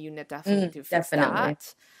bad, then you definitely need to fix Definitely.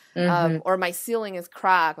 that. Mm-hmm. Or my ceiling is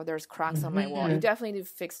cracked, or there's cracks on my wall. You Mm-hmm. definitely need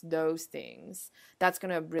to fix those things. That's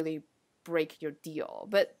gonna really break your deal.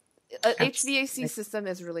 But a HVAC Absolutely. system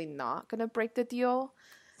is really not gonna break the deal.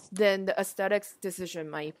 Then the aesthetics decision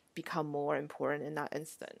might become more important in that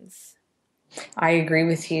instance. I agree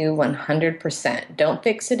with you 100%. Don't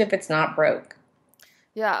fix it if it's not broke.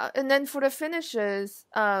 Yeah, and then for the finishes,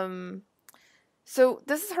 so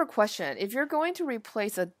this is her question. If you're going to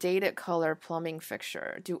replace a dated color plumbing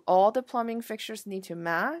fixture, do all the plumbing fixtures need to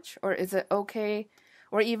match, or is it okay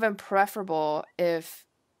or even preferable if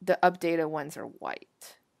the updated ones are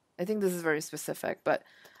white? I think this is very specific, but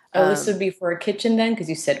Oh, this would um be for a kitchen then, because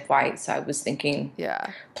you said white, so I was thinking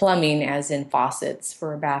yeah. plumbing as in faucets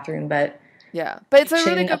for a bathroom, but Yeah. But it's a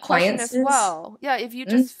really kitchen good question as appliances? well. Yeah, if you Mm,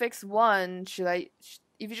 just fix one,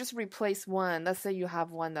 if you just replace one, let's say you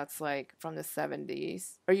have one that's like from the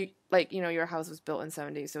 70s, or you like, your house was built in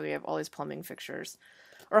 70s, so you have all these plumbing fixtures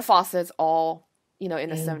or faucets all, in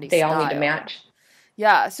the 70s they all need to style. match.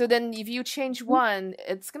 Yeah, so then if you change one,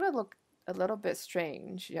 it's gonna look a little bit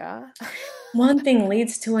strange, yeah? One thing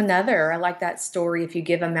leads to another. I like that story. If you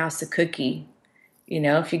give a mouse a cookie,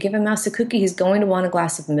 if you give a mouse a cookie, he's going to want a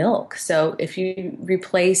glass of milk. So if you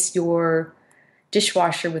replace your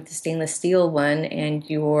dishwasher with the stainless steel one and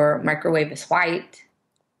your microwave is white,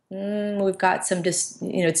 we've got some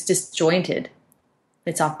it's disjointed.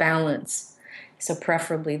 It's off balance. So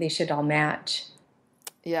preferably they should all match.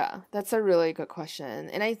 Yeah, that's a really good question.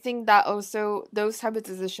 And I think that also those type of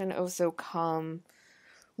decisions also come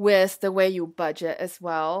with the way you budget as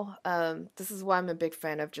well. This is why I'm a big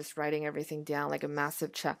fan of just writing everything down like a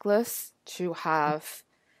massive checklist to have,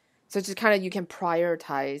 so just kind of you can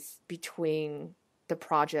prioritize between the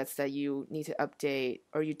projects that you need to update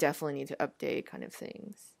or you definitely need to update kind of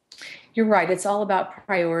things. You're right. It's all about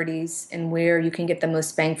priorities and where you can get the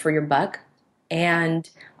most bang for your buck. And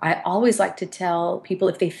I always like to tell people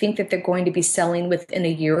if they think that they're going to be selling within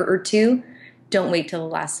a year or two, don't wait till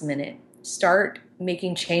the last minute. Start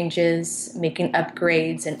making changes, making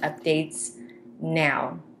upgrades and updates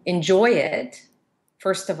now. Enjoy it,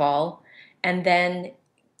 first of all, and then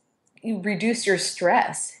you reduce your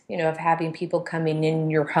stress, of having people coming in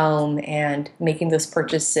your home and making those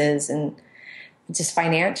purchases. And just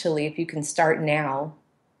financially, if you can start now,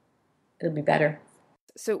 it'll be better.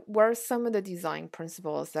 So, what are some of the design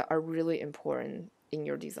principles that are really important in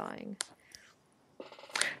your design?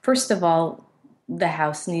 First of all, the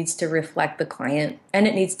house needs to reflect the client and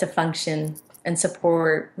it needs to function and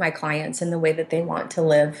support my clients in the way that they want to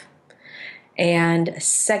live. And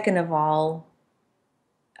second of all,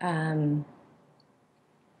 um,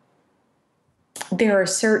 there are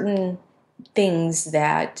certain things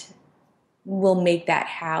that will make that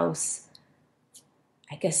house,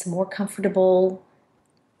 I guess, more comfortable.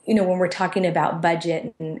 When we're talking about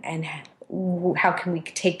budget and how can we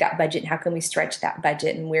take that budget and how can we stretch that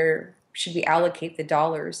budget and where should we allocate the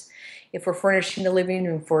dollars. If we're furnishing the living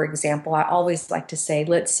room, for example, I always like to say,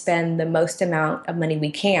 let's spend the most amount of money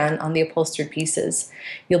we can on the upholstered pieces.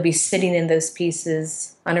 You'll be sitting in those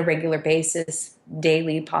pieces on a regular basis,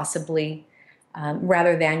 daily possibly,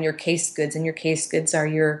 rather than your case goods. And your case goods are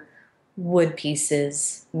your wood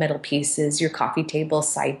pieces, metal pieces, your coffee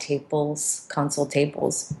tables, side tables, console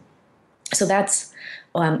tables. So that's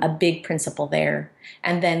a big principle there.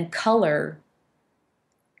 And then color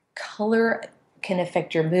can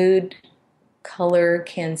affect your mood. Color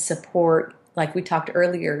can support, like we talked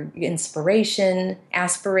earlier, inspiration,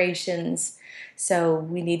 aspirations. So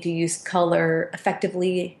we need to use color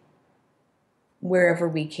effectively wherever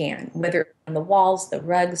we can, whether on the walls, the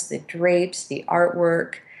rugs, the drapes, the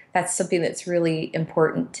artwork. That's something that's really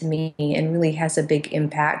important to me and really has a big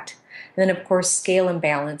impact. And then, of course, scale and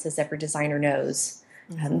balance, as every designer knows.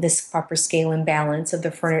 This proper scale and balance of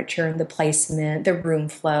the furniture and the placement, the room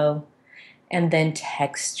flow, and then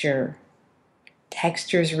texture.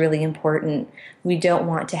 Texture is really important. We don't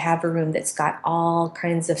want to have a room that's got all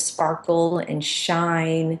kinds of sparkle and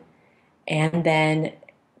shine, and then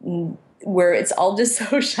where it's all just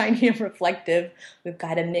so shiny and reflective, we've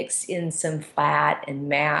got to mix in some flat and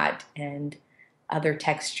matte and other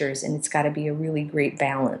textures, and it's got to be a really great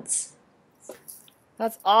balance.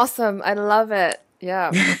 That's awesome. I love it.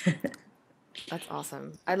 Yeah. That's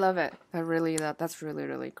awesome. I love it. That's really,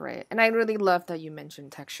 really great. And I really love that you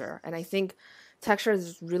mentioned texture. And I think texture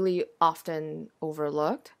is really often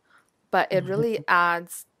overlooked, but it really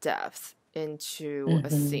adds depth into a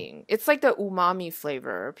Mm-hmm. scene. It's like the umami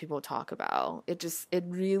flavor people talk about. It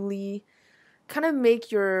really kind of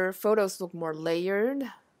make your photos look more layered,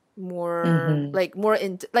 more Mm-hmm. like more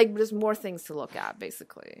in like there's more things to look at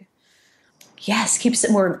basically. Yes, keeps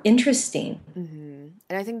it more interesting.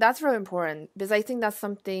 And I think that's really important because I think that's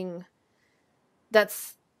something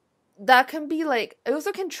that's that can be like it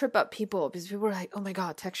also can trip up people because people are like, oh my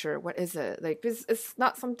God, texture, what is it? Like it's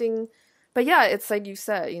not something, but yeah, it's like you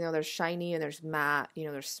said, there's shiny and there's matte,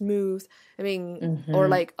 there's smooth. I mean, or Mm-hmm.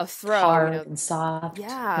 like a throw, Hard and soft.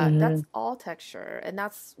 yeah, Mm-hmm. that's all texture. And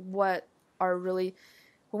that's what are really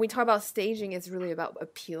when we talk about staging, it's really about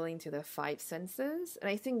appealing to the five senses. And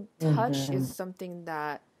I think touch is Mm-hmm. something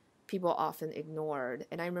that people often ignored.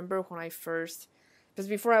 And I remember when I first, because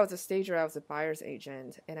before I was a stager, I was a buyer's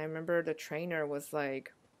agent. And I remember the trainer was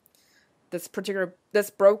like, this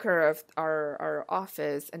broker of our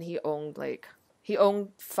office, and he owned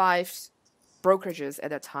five brokerages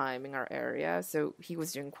at a time in our area. So he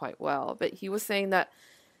was doing quite well. But he was saying that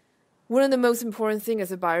one of the most important things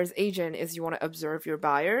as a buyer's agent is you want to observe your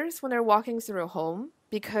buyers when they're walking through a home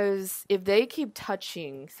because if they keep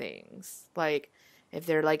touching things, like if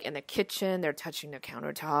they're like in the kitchen, they're touching the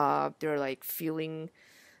countertop, they're like feeling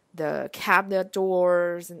the cabinet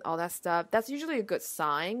doors and all that stuff, that's usually a good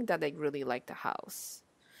sign that they really like the house.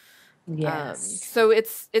 Yes. So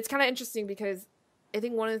it's kind of interesting because I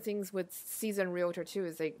think one of the things with seasoned realtor too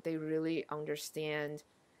is they really understand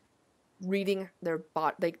reading their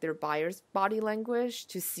buyer's body language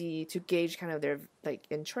to gauge kind of their like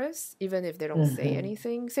interests even if they don't say Mm-hmm.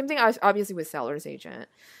 anything. Same thing obviously with seller's agent,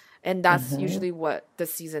 and that's Mm-hmm. usually what the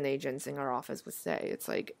seasoned agents in our office would say. It's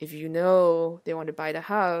like if they want to buy the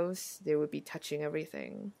house, they would be touching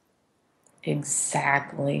everything.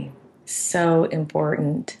 Exactly. So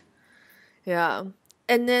important. Yeah.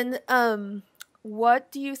 And then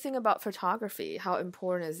what do you think about photography? How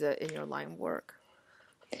important is it in your line of work?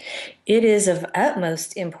 It is of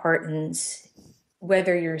utmost importance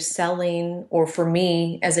whether you're selling or for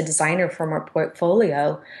me as a designer from our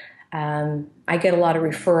portfolio. I get a lot of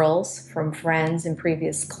referrals from friends and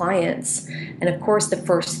previous clients. And of course, the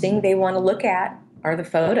first thing they want to look at are the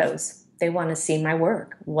photos. They want to see my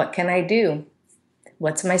work. What can I do?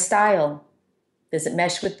 What's my style? Does it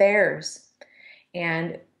mesh with theirs?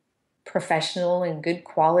 And professional and good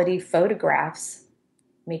quality photographs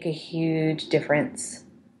make a huge difference.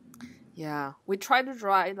 Yeah, we try to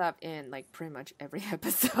drive that in like pretty much every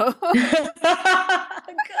episode.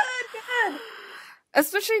 Good, good.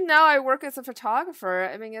 Especially now I work as a photographer.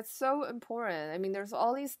 I mean, it's so important. I mean, there's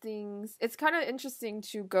all these things. It's kind of interesting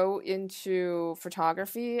to go into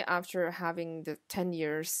photography after having the 10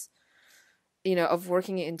 years, of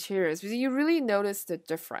working in interiors because you really notice the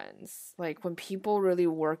difference. Like when people really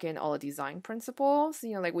work in all the design principles,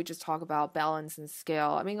 like we just talk about balance and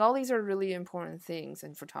scale. I mean, all these are really important things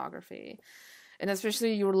in photography. And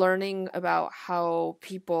especially you're learning about how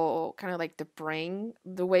people kind of like the brain,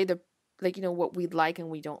 the way the like what we like and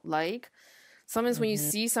we don't like. Sometimes when you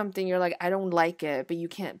Mhm. see something, you're like, I don't like it, but you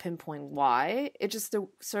can't pinpoint why. It's just the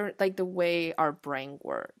certain like the way our brain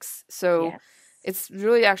works. So Yes, it's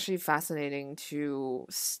really actually fascinating to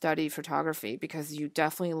study photography because you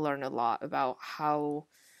definitely learn a lot about how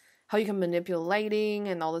you can manipulate lighting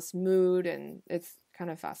and all this mood, and it's kind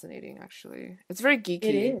of fascinating actually. It's very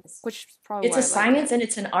it geeky, is. which is probably It's why a I like science it. and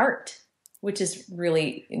it's an art, which is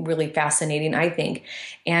really, really fascinating, I think.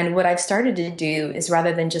 And what I've started to do is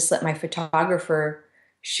rather than just let my photographer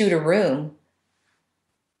shoot a room,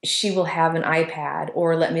 she will have an iPad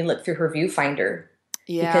or let me look through her viewfinder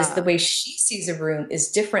because the Yeah. way she sees a room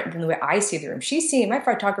is different than the way I see the room. My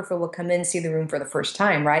photographer will come in and see the room for the first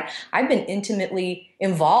time, right? I've been intimately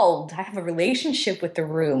involved. I have a relationship with the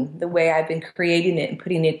room, the way I've been creating it and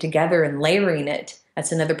putting it together and layering it.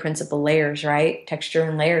 That's another principle, layers, right? Texture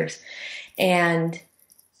and layers. And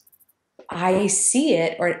I see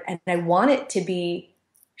it, and I want it to be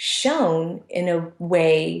shown in a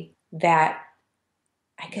way that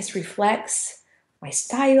I guess reflects my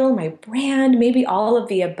style, my brand, maybe all of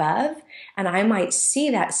the above. And I might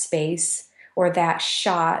see that space or that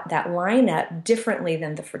shot, that lineup differently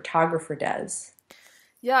than the photographer does.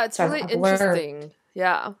 Yeah, it's So really I've learned. interesting.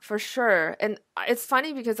 Yeah, for sure. And it's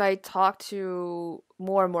funny because I talk to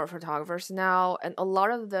more and more photographers now, and a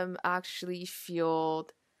lot of them actually feel,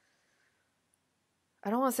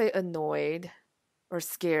 I don't want to say annoyed or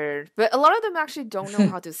scared, but a lot of them actually don't know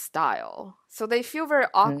how to style. So they feel very Mhm.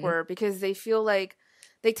 awkward because they feel like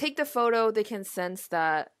they take the photo, they can sense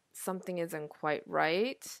that something isn't quite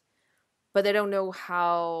right, but they don't know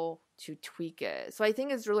how to tweak it. So I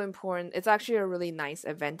think it's really important. It's actually a really nice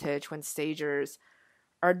advantage when stagers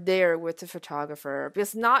are there with the photographer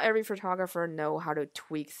because not every photographer know how to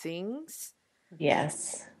tweak things.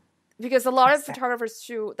 Yes, Because a lot of exactly. photographers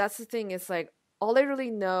too, that's the thing, it's like all they really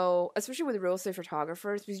know, especially with real estate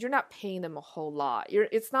photographers, because you're not paying them a whole lot.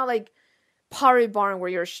 It's not like Pottery Barn where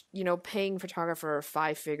you're paying photographer a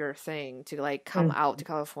five-figure thing to like come Mm. out to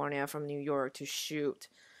California from New York to shoot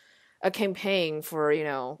a campaign for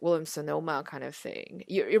Williams Sonoma kind of thing.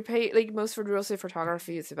 You're pay like most for real estate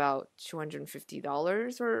photography is about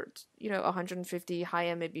 $250 or 150, high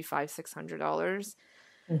end maybe $500-$600,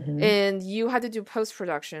 Mhm. and you had to do post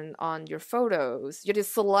production on your photos. You had to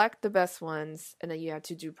select the best ones and then you had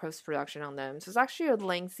to do post production on them, so it's actually a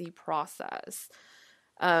lengthy process.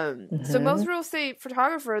 So most Mhm. real estate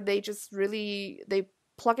photographer, they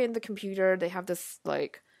plug in the computer, they have this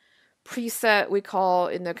like preset we call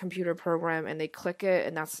in the computer program, and they click it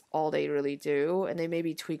and that's all they really do, and they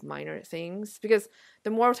maybe tweak minor things because the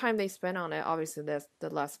more time they spend on it, obviously the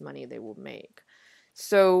less money they will make.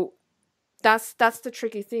 So that's the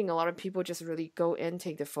tricky thing. A lot of people just really go in,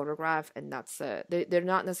 take the photograph, and that's it. They're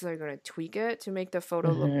not necessarily going to tweak it to make the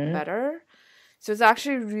photo look Mhm. better. So it's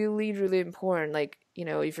actually really, really important. Like,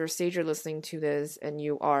 if you're a stager listening to this and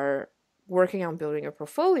you are working on building a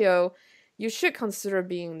portfolio, you should consider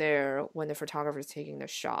being there when the photographer is taking the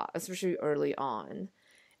shot, especially early on.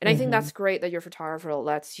 And I think Mhm. that's great that your photographer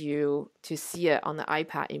lets you to see it on the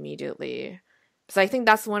iPad immediately. So I think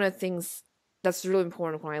that's one of the things that's really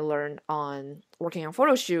important when I learned on working on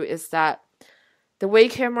photo shoot is that the way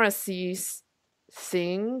camera sees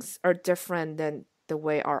things are different than the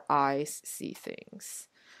way our eyes see things.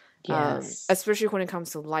 Yes. Especially when it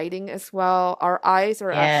comes to lighting as well. Our eyes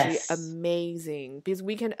are actually Yes. amazing because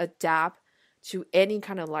we can adapt to any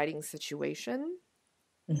kind of lighting situation.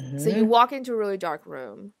 So you Mhm. walk into a really dark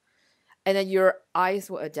room and then your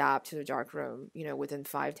eyes will adapt to the dark room, within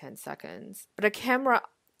 5-10 seconds. But a camera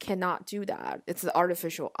cannot do that. It's the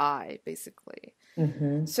artificial eye, basically.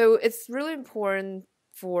 Mhm. So it's really important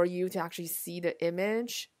for you to actually see the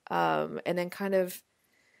image, and then kind of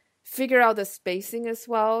figure out the spacing as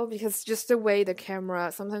well, because just the way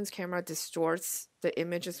sometimes camera distorts the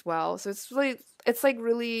image as well. So it's really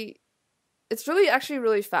actually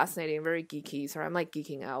really fascinating, very geeky. Sorry, I'm like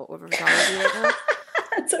geeking out over photography right now.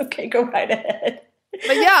 That's okay. Go right ahead.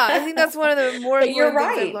 But yeah, I think that's one of the more But you're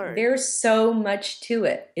important things I've right. learned. There's so much to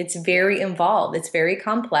it. It's very involved. It's very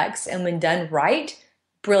complex. And when done right,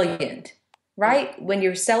 brilliant. Yeah. Right? When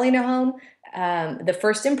you're selling a home, the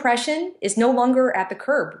first impression is no longer at the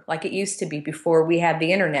curb like it used to be before we had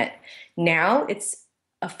the internet. Now it's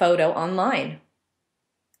a photo online.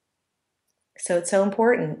 So it's so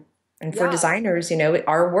important. And for Yeah, designers,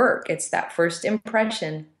 our work, it's that first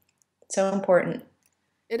impression. So important.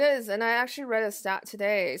 it is. And I actually read a stat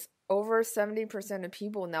today. Over 70% of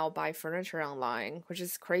people now buy furniture online, which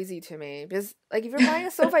is crazy to me. Because, like, if you're buying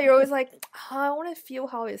a sofa, you're always like, oh, I want to feel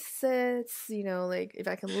how it sits, like if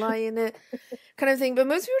I can lie in it, kind of thing. But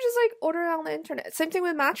most people just like order it on the internet. Same thing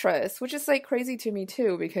with mattress, which is like crazy to me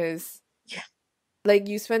too, because Yeah. like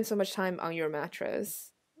you spend so much time on your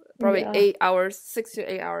mattress, probably Yeah. 8 hours, 6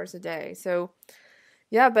 to 8 hours a day. So,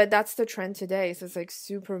 yeah, but that's the trend today. So it's like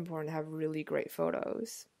super important to have really great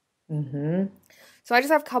photos. Mm-hmm. So I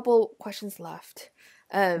just have a couple questions left.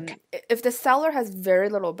 Okay. If the seller has very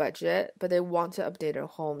little budget, but they want to update their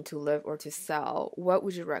home to live or to sell, what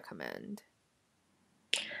would you recommend?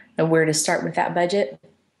 And where to start with that budget?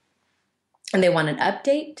 And they want an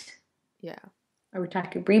update? Yeah. Are we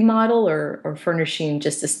talking remodel or furnishing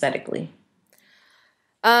just aesthetically?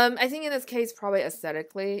 I think in this case, probably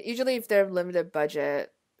aesthetically. Usually, if they're limited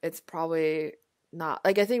budget, it's probably not.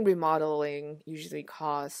 Like, I think remodeling usually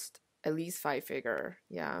cost at least five figure.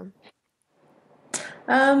 Yeah.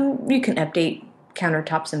 You can update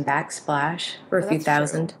countertops and backsplash for a Oh, few that's true.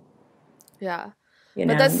 thousand, Yeah. you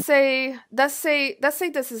But know. let's say this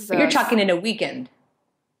is But you're talking in a weekend.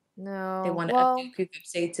 They no. want to Well, update coop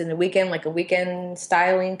updates in a weekend, like a weekend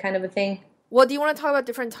styling kind of a thing. well, do you want to talk about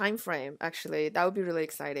different time frame? Actually, that would be really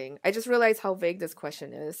exciting. I just realized how vague this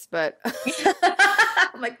question is, but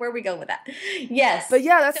I'm like, where are we going with that? but Yes.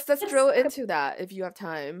 yeah, So let's let's drill talk about, into that if you have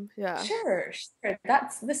time. Yeah. sure, sure.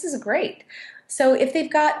 This is great. So if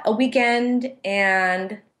they've got a weekend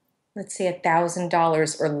and let's say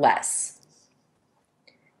 $1,000 or less,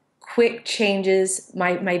 quick changes.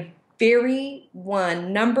 My very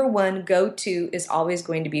number one go to is always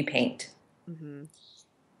going to be paint. Mm-hmm.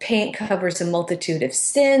 Paint covers a multitude of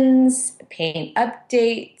sins. Paint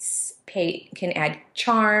updates. Paint can add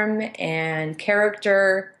charm and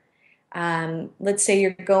character. Let's say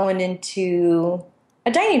you're going into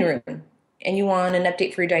a dining room and you want an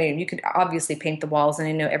update for your dining room. You could obviously paint the walls, and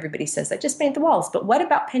I know everybody says that, just paint the walls. But what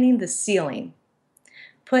about painting the ceiling?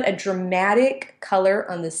 Put a dramatic color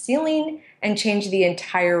on the ceiling and change the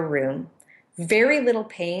entire room. Very little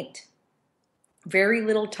paint, very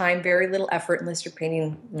little time, very little effort, unless you're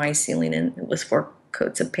painting my ceiling and it was 4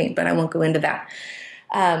 coats of paint, but I won't go into that.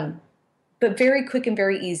 But very quick and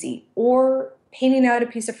very easy. Or painting out a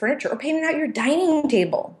piece of furniture, or painting out your dining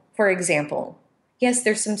table, for example. Yes,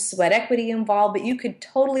 there's some sweat equity involved, but you could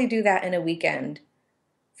totally do that in a weekend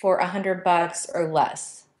for $100 or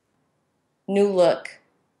less. New look,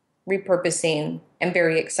 repurposing, and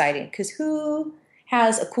very exciting. Because who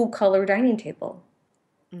has a cool color dining table?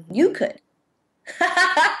 You Mm-hmm. could.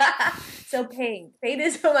 So paint. Paint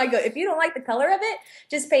is, oh my God. If you don't like the color of it,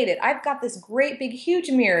 just paint it. I've got this great big huge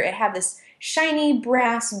mirror. It had this shiny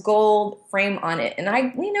brass gold frame on it. And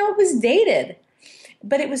it was dated.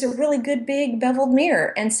 But it was a really good big beveled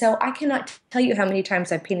mirror. And so I cannot tell you how many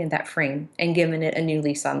times I've painted that frame and given it a new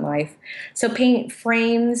lease on life. So paint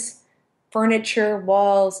frames, furniture,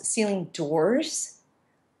 walls, ceiling, doors.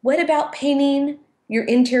 What about painting your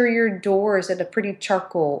interior doors at a pretty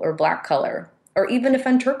charcoal or black color, or even a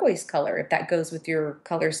fun turquoise color if that goes with your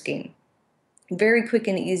color scheme? Very quick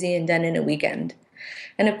and easy and done in a weekend.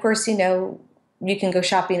 And of course, you can go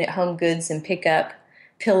shopping at Home Goods and pick up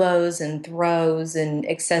pillows and throws and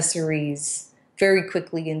accessories very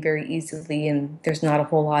quickly and very easily, and there's not a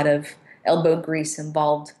whole lot of elbow grease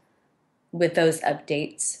involved with those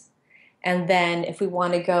updates. And then if we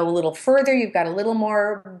want to go a little further, you've got a little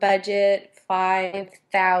more budget,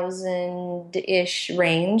 5,000-ish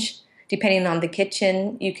range. Depending on the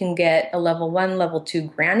kitchen, you can get a level 1, level 2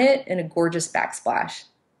 granite and a gorgeous backsplash.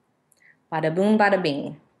 Bada boom, bada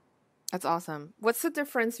bing. That's awesome. What's the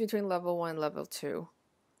difference between level one and level two?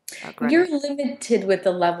 You're Granite. limited with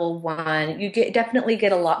the level 1. You definitely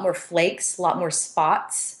get a lot more flakes, a lot more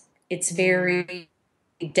spots. It's Mm. very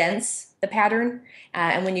dense, the pattern.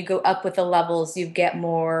 And when you go up with the levels, you get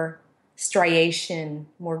more striation,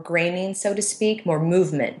 more graining, so to speak, more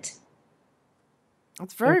movement.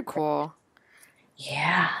 That's very cool.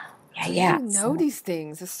 Yeah, yeah, How do you yeah. know So, these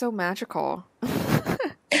things? It's so magical.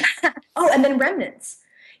 oh, and then remnants.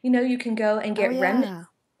 You can go and Oh get remnant yeah.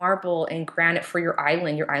 marble and granite for your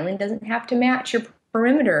island. Your island doesn't have to match your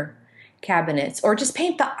perimeter cabinets, or just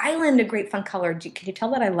paint the island a great fun color. Can you tell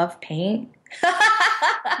that I love paint?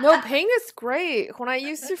 No, paint is great. When I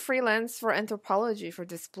used to freelance for anthropology for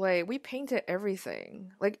display, we painted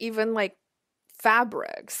everything. Like even like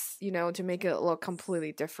fabrics, to make it look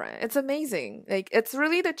completely different. It's amazing. Like it's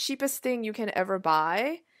really the cheapest thing you can ever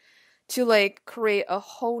buy to like create a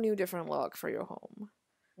whole new different look for your home.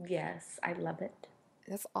 Yes, I love it.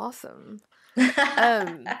 That's awesome.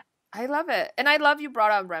 Um, I love it. And I love you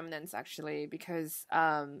brought up remnants actually, because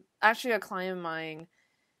actually a client of mine,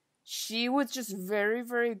 she was just very,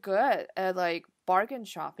 very good at like bargain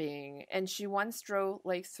shopping. And she once drove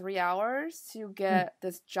like 3 hours to get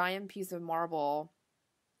this giant piece of marble.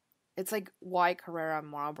 It's like white Carrera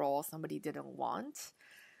marble somebody didn't want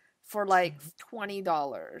for like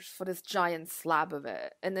 $20 for this giant slab of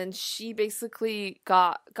it. And then she basically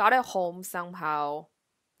got it home somehow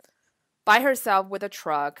by herself with a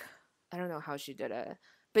truck. I don't know how she did it.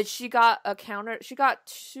 But she got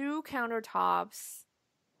two countertops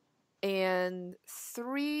and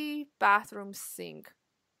three bathroom sink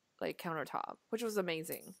like countertop, which was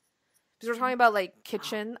amazing. Because we're talking about like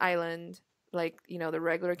kitchen island, like, the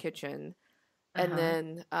regular kitchen, and Uh-huh.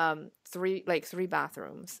 then three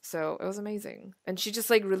bathrooms. So it was amazing. And she just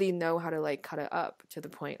like really know how to like cut it up to the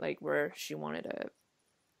point like where she wanted it.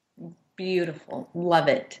 Beautiful. Love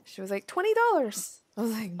it. She was like, $20. I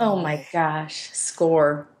was like, no Oh my way. gosh.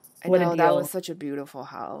 Score. I What a know that was deal. such a beautiful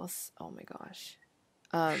house. Oh my gosh.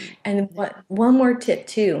 Um, And what yeah. one more tip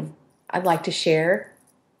too I'd like to share.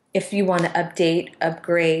 If you want to update,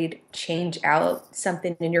 upgrade, change out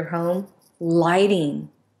something in your home, lighting.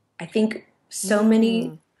 I think so many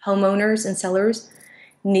Mm, homeowners and sellers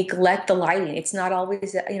neglect the lighting. It's not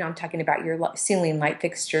always, I'm talking about your ceiling light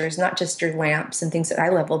fixtures, not just your lamps and things at eye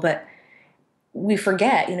level, but we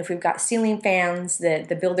forget, if we've got ceiling fans that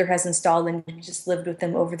the builder has installed and you just lived with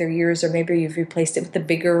them over their years, or maybe you've replaced it with a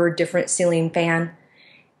bigger or different ceiling fan.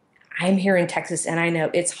 I'm here in Texas and I know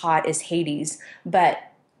it's hot as Hades, but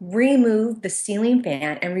remove the ceiling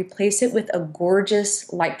fan and replace it with a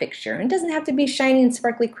gorgeous light fixture. It doesn't have to be shiny and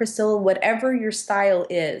sparkly crystal, whatever your style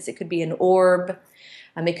is. It could be an orb,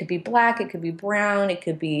 it could be black, it could be brown, it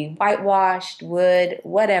could be whitewashed, wood,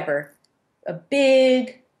 whatever. A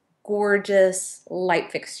big, gorgeous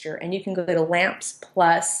light fixture. And you can go to Lamps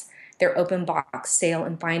Plus, their open box sale,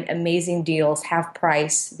 and find amazing deals, half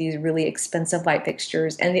price, these really expensive light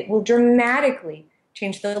fixtures. And it will dramatically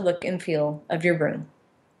change the look and feel of your room.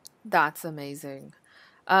 that's amazing.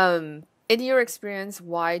 In your experience,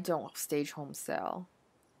 why don't stage homes sell?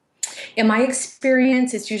 In my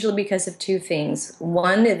experience, it's usually because of two things.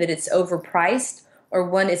 One, that it's overpriced, or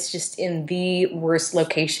one, it's just in the worst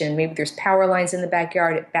location. Maybe there's power lines in the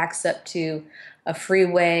backyard, it backs up to a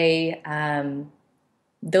freeway.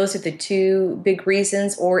 Those are the two big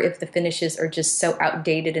reasons, or if the finishes are just so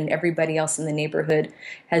outdated and everybody else in the neighborhood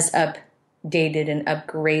has updated and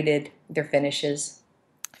upgraded their finishes.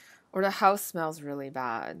 Or the house smells really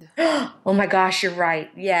bad. Oh my gosh, you're right.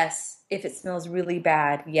 Yes, if it smells really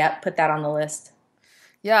bad, yep, put that on the list.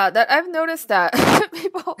 Yeah, that I've noticed that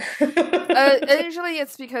people usually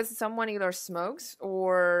it's because someone either smokes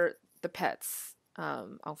or the pets,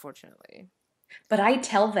 unfortunately. But I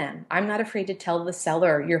tell them, I'm not afraid to tell the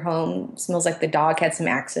seller, your home smells like the dog had some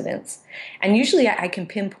accidents. And usually I can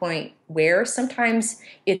pinpoint where. Sometimes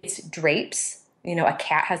it's drapes. A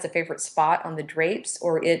cat has a favorite spot on the drapes,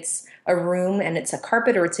 or it's a room and it's a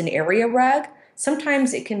carpet, or it's an area rug.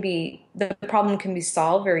 Sometimes the problem can be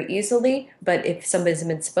solved very easily, but if somebody's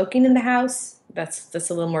been smoking in the house, that's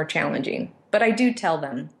a little more challenging. But I do tell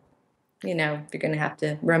them, you're going to have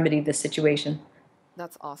to remedy the situation.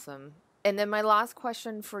 That's awesome. And then my last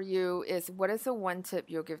question for you is, what is the one tip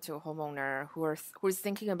you'll give to a homeowner who's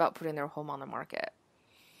thinking about putting their home on the market?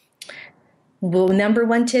 Well, number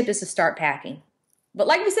one tip is to start packing. But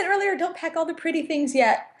like we said earlier, don't pack all the pretty things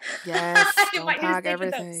yet. Yes, You don't might need to pack stay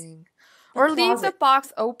with those. everything. The Or leave the closet.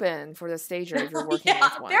 box open for the stager if you're working Yeah,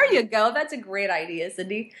 with there one. you go. That's a great idea,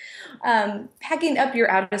 Cindy. Packing up your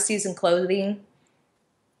out of season clothing,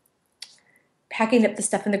 packing up the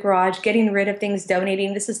stuff in the garage, getting rid of things,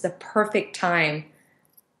 donating. This is the perfect time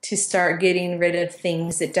to start getting rid of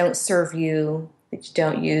things that don't serve you, that you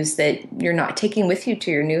don't use, that you're not taking with you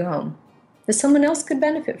to your new home, that someone else could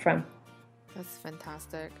benefit from. That's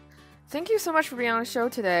fantastic. Thank you so much for being on the show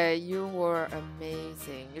today. You were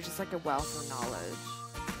amazing. You're just like a wealth of knowledge.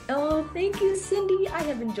 Oh, thank you, Cindy. I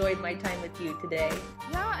have enjoyed my time with you today.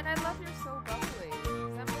 Yeah, and I love you're so bubbly.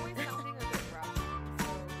 'Cause I'm always sounding a bit rough.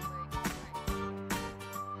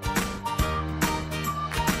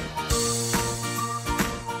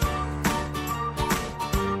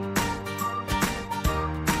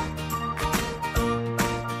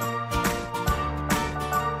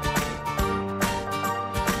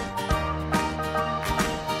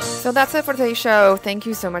 So, so that's it for today's show. Thank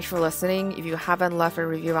you so much for listening. If you haven't left a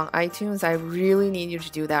review on iTunes, I really need you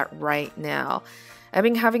to do that right now. I've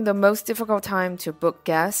been having the most difficult time to book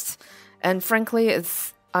guests, and frankly,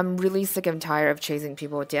 I'm really sick and tired of chasing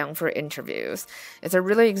people down for interviews. It's a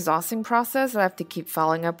really exhausting process. I have to keep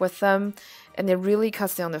following up with them, and it really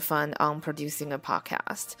cuts down the fun on producing a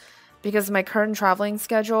podcast. Because my current traveling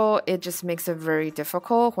schedule, it just makes it very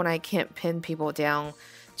difficult when I can't pin people down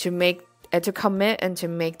to commit and to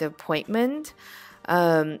make the appointment.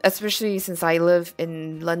 Especially since I live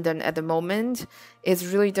in London at the moment, it's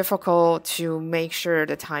really difficult to make sure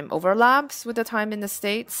the time overlaps with the time in the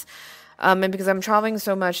States. And because I'm traveling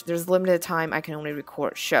so much, there's limited time I can only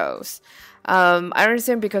record shows. I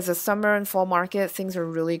understand because the summer and fall market, things are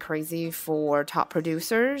really crazy for top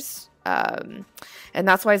producers. And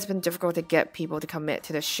that's why it's been difficult to get people to commit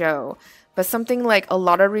to the show. But something like a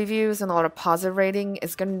lot of reviews and a lot of positive rating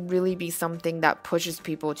is going to really be something that pushes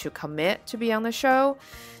people to commit to be on the show.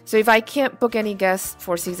 So if I can't book any guests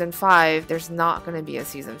for season 5, there's not going to be a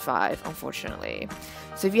season 5, unfortunately.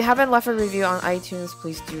 So if you haven't left a review on iTunes,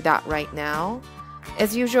 please do that right now.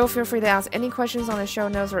 As usual, feel free to ask any questions on the show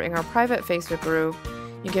notes or in our private Facebook group.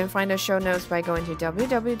 You can find the show notes by going to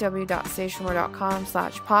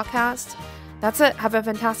www.stagemore.com/podcast. That's it. Have a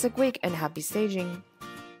fantastic week and happy staging.